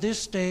on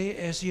this day,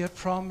 as he had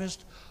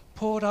promised,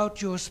 poured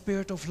out your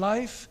spirit of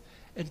life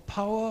and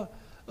power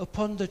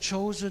upon the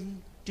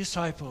chosen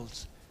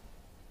disciples.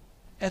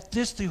 At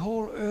this, the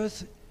whole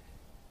earth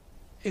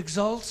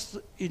exults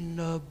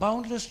in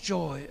boundless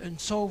joy,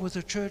 and so with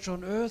the church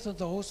on earth and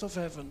the hosts of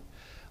heaven,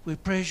 we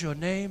praise your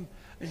name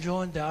and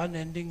join the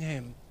unending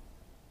hymn.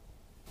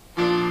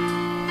 Holy,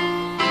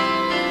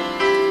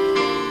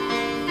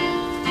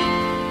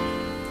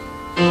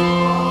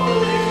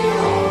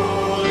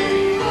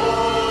 holy,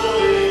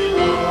 holy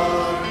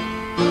Lord.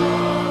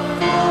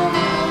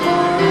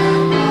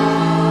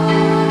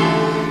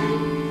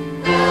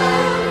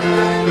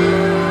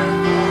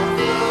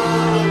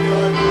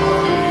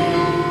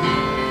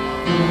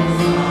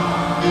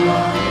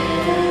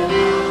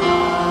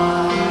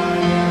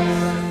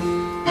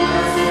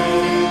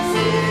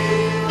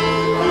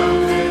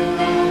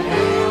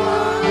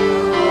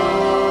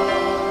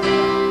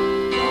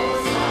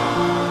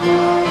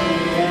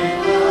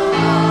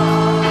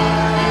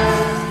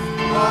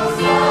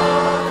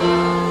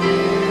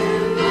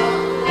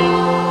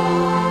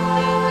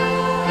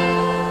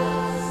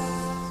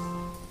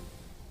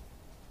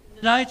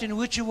 night in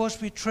which he was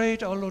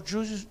betrayed, our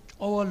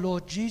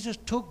Lord Jesus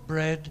took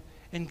bread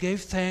and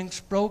gave thanks,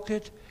 broke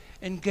it,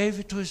 and gave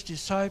it to his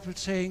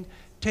disciples, saying,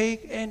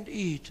 "Take and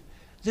eat.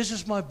 This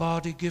is my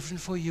body given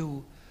for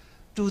you.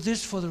 Do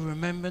this for the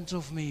remembrance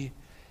of me."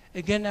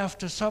 Again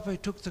after supper he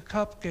took the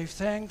cup, gave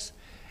thanks,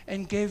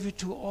 and gave it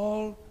to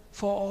all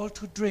for all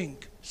to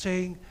drink,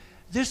 saying,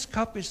 "This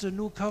cup is the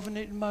new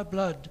covenant in my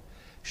blood,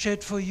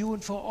 shed for you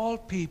and for all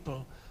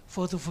people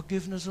for the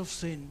forgiveness of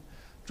sin.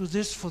 Do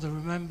this for the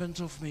remembrance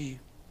of me."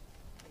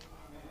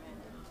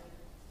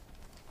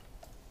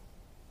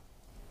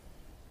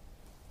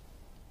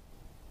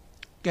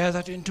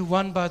 Gathered into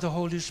one by the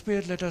Holy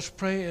Spirit, let us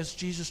pray as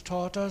Jesus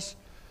taught us.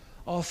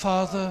 Our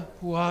Father,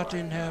 who art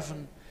in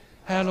heaven,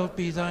 hallowed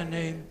be thy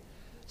name.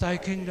 Thy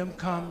kingdom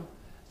come,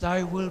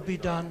 thy will be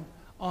done,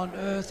 on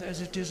earth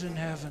as it is in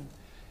heaven.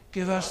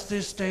 Give us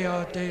this day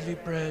our daily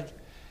bread,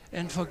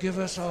 and forgive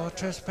us our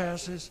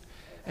trespasses,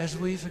 as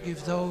we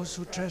forgive those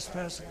who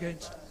trespass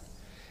against us.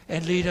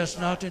 And lead us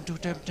not into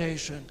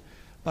temptation,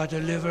 but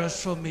deliver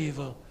us from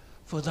evil.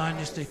 For thine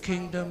is the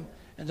kingdom,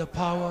 and the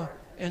power,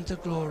 and the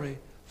glory,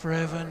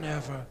 forever and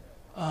ever.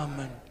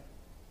 Amen.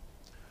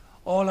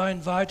 All are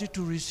invited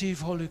to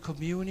receive Holy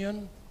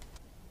Communion.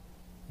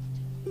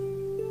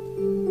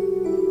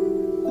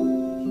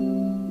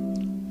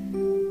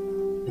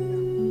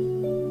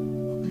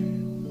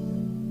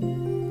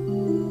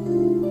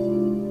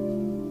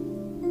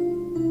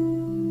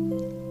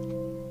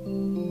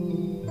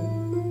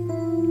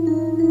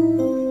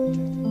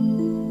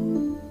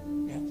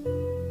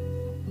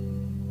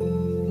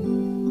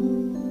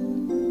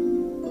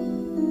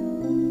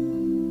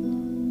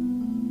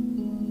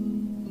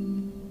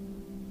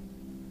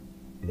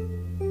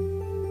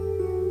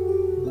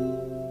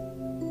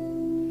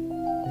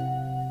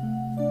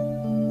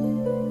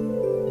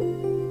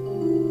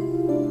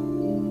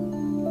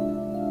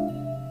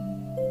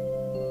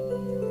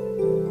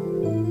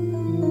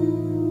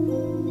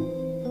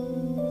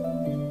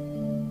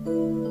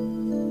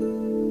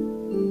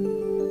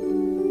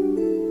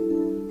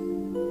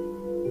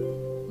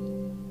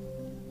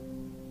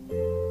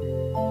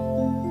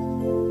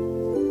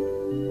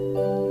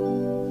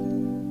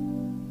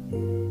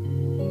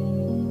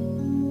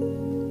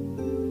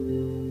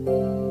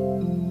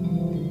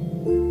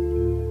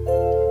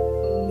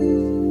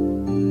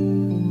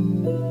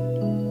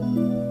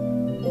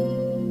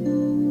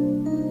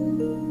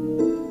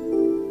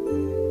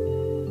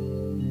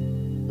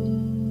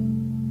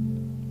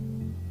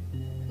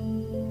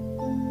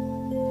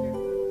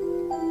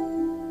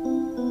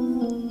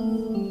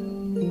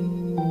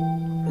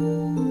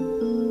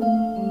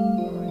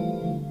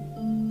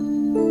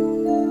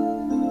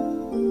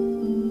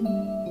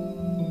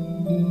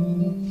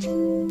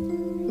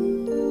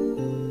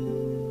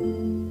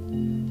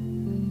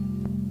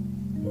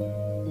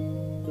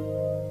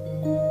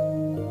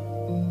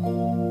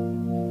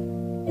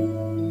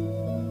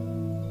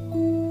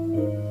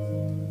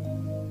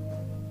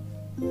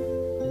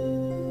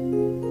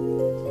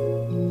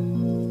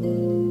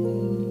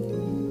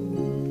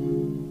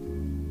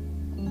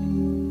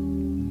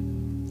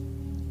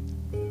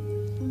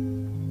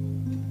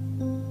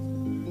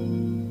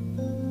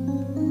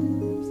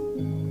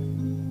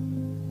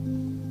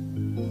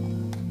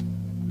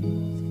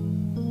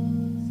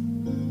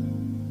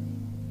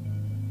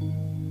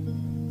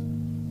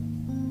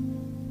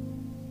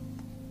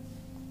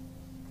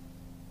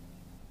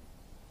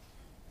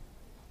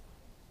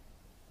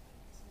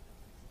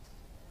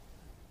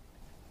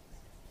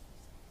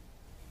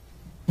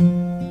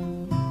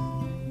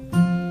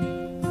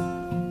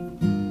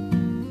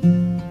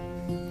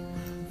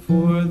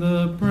 For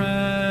the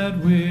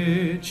bread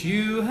which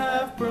you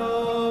have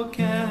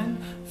broken,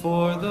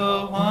 for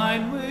the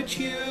wine which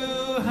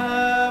you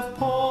have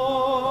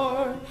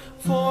poured,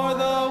 for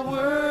the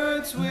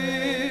words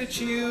which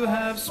you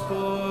have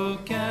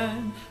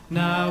spoken,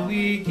 now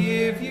we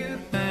give you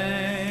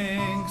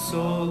thanks,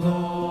 O Lord.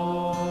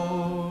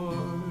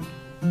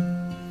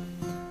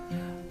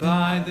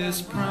 By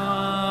this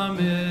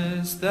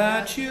promise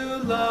that you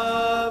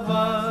love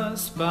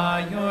us,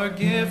 by your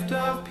gift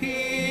of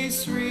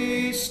peace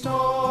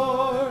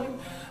restored,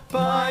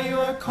 by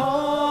your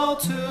call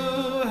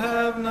to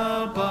heaven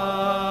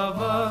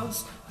above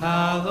us,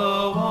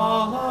 hallow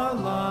all our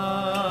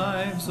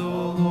lives,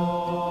 O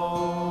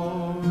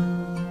Lord.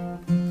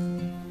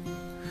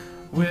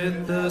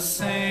 With the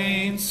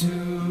saints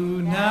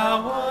who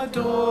now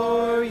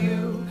adore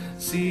you,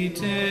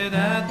 seated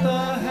at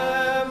the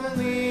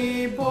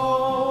heavenly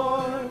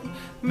board,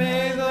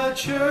 may the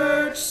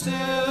church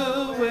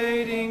still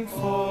waiting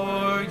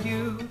for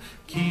you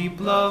keep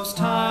love's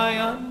tie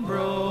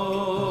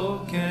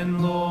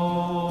unbroken,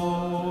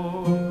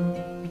 Lord.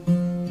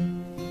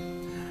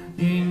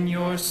 In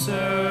your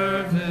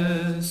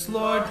service,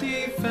 Lord,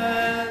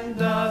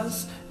 defend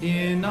us.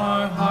 In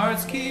our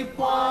hearts keep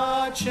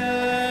watch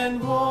and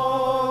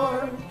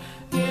ward.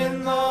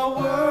 In the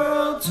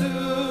world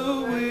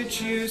to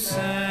which you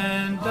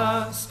send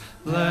us,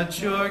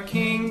 let your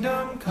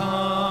kingdom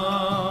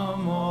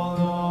come, O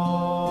Lord.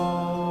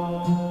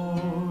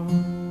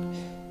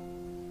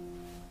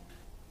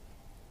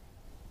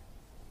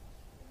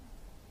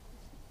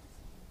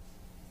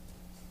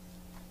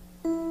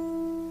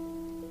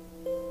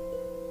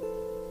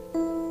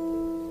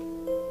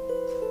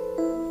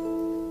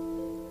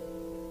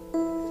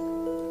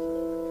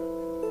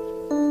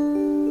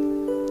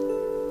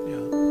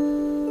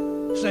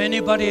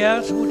 Anybody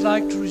else who would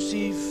like to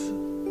receive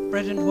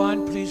bread and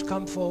wine, please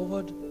come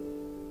forward.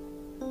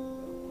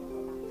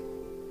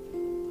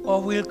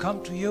 Or we'll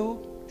come to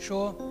you,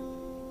 sure.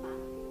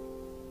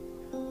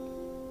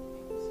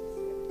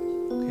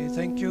 Okay,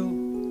 thank you.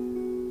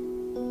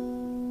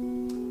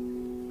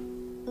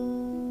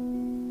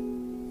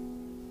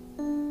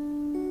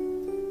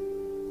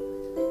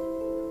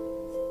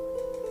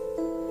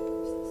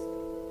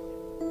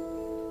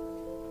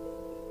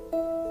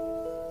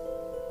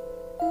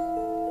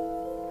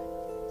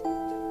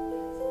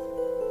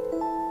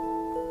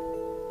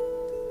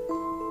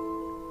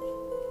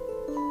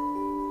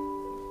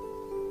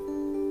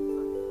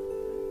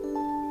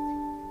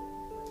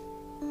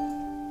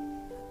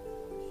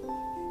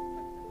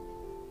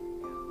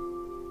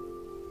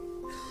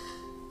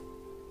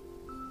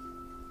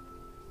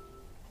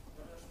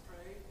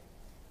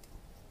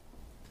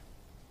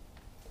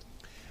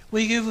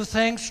 We give you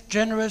thanks,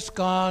 generous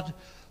God,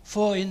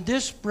 for in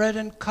this bread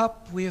and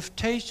cup we have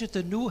tasted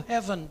the new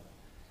heaven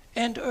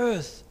and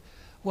earth,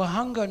 where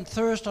hunger and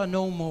thirst are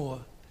no more.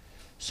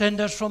 Send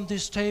us from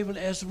this table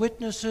as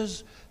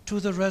witnesses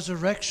to the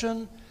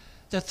resurrection,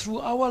 that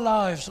through our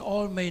lives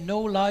all may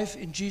know life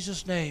in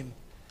Jesus' name.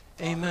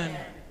 Amen.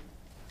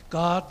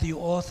 God, the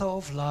author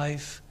of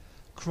life,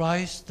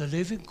 Christ, the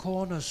living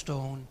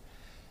cornerstone,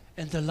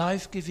 and the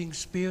life-giving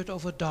spirit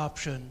of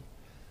adoption,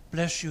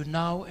 bless you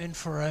now and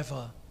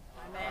forever.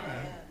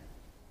 Amen.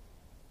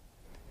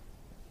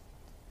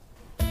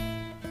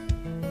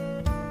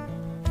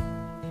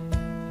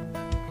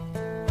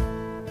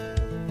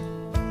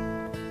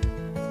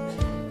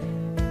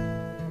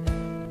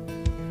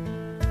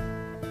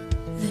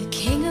 The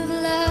King of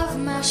love,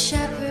 my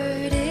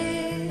shepherd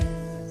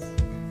is,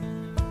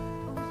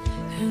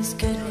 whose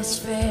goodness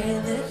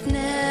faileth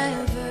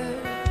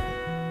never.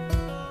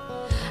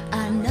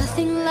 I'm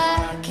nothing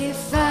like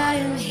if I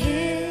am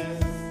his,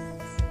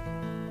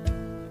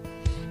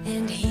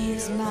 and he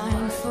is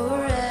mine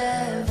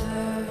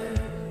forever,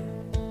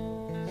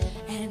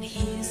 and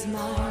he is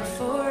mine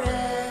forever.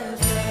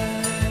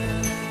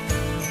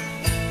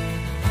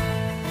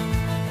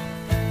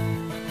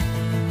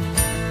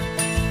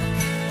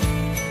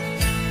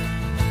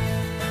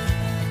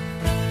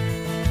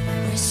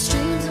 Where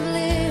streams of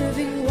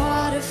living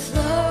water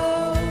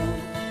flow,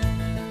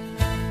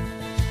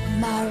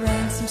 my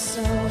ransom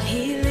soul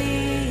he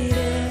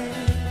leadeth,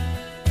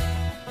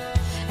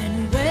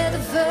 and where the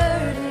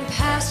verdant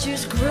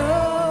pastures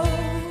grow,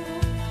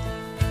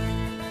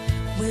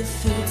 with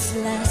food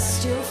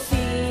celestial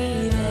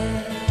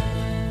feeding,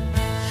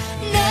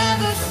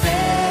 never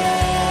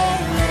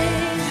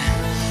failing,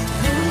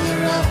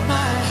 ruler of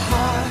my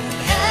heart,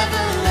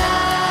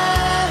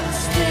 everlasting,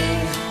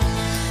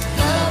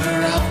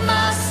 lover of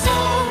my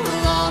soul,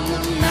 on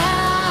the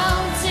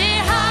mountain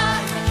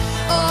high,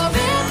 or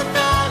in the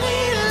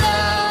valley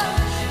low,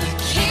 the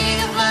King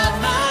of love,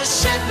 my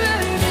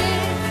shepherd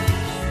is,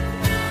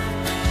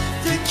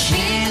 the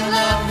King of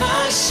love,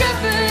 my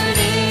shepherd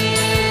is.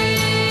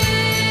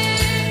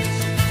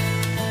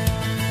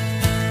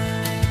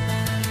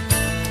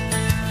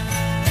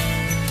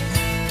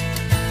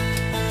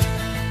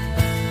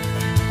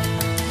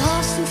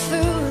 Lost and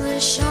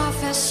foolish,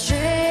 off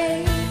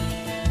astray,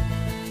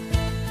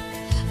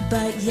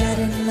 but yet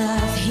in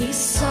love he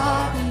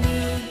sought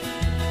me,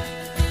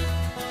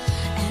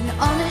 and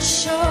on his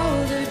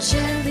shoulder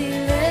gently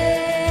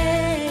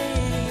laid,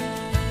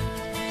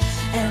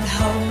 and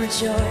home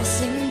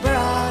rejoicing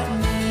brought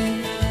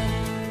me.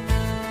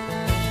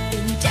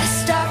 In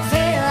death's dark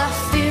veil I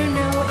fear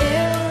no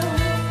ill,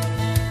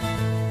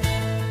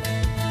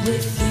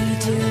 with thee,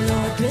 dear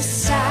Lord,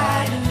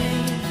 beside me.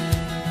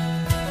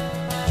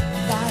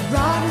 Thy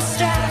rod and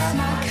staff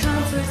my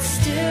comfort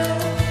still,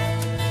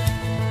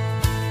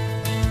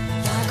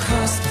 thy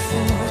cross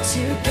before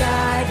to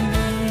guide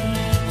me.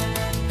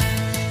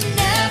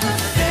 Never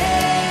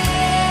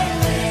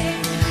failing,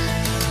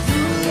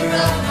 ruler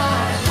of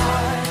my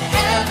heart,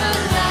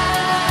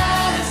 everlasting,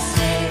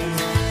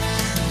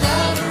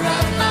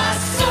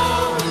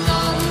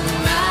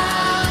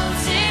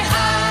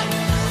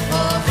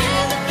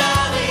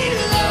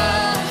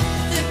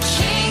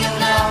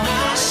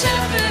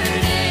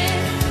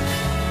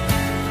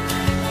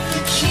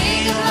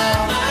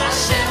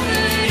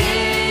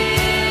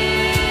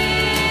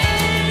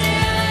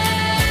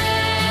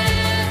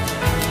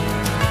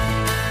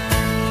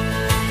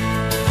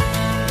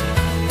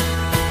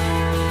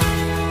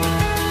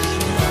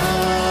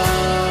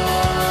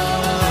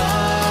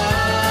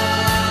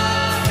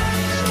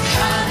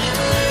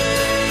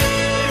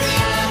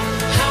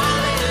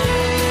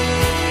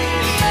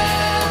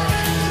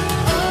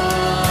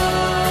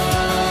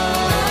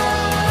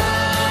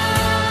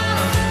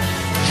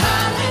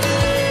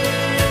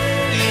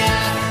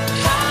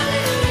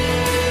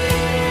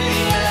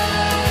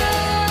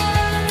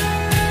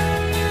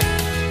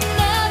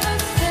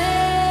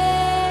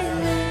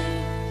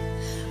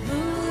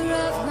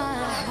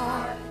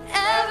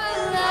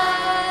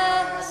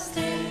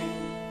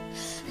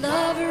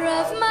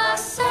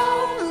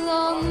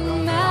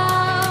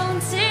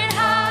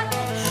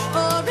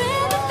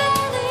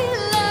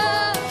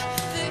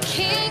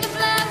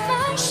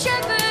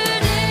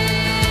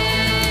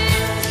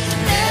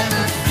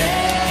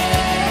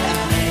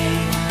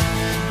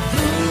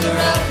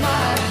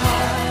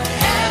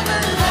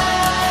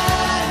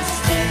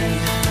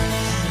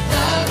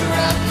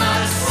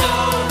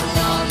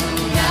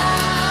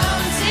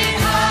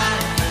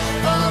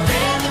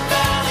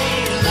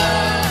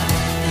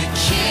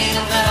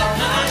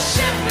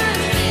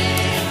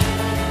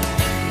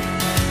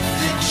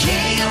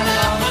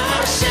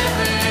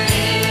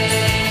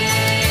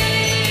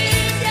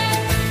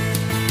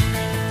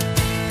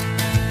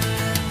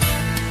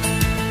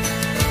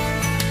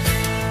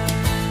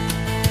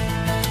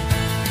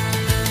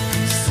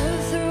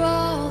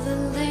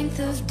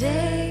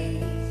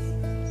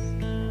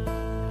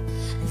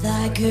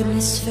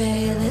 goodness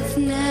faileth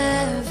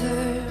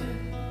never.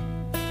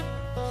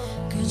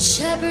 Good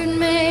shepherd,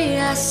 may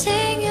I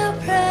sing your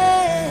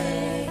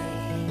praise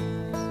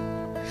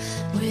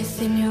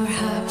within your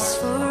house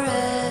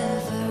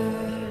forever,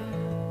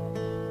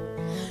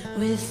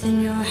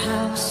 within your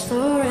house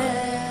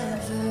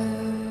forever.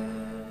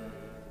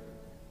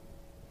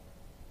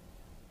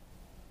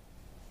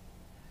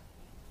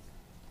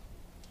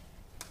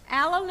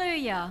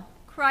 Alleluia,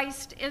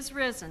 Christ is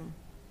risen.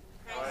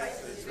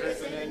 Christ is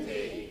risen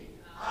indeed.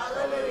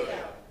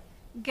 Hallelujah.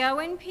 Go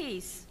in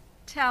peace,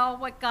 tell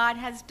what God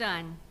has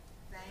done.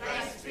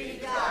 Thanks be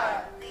to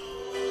God.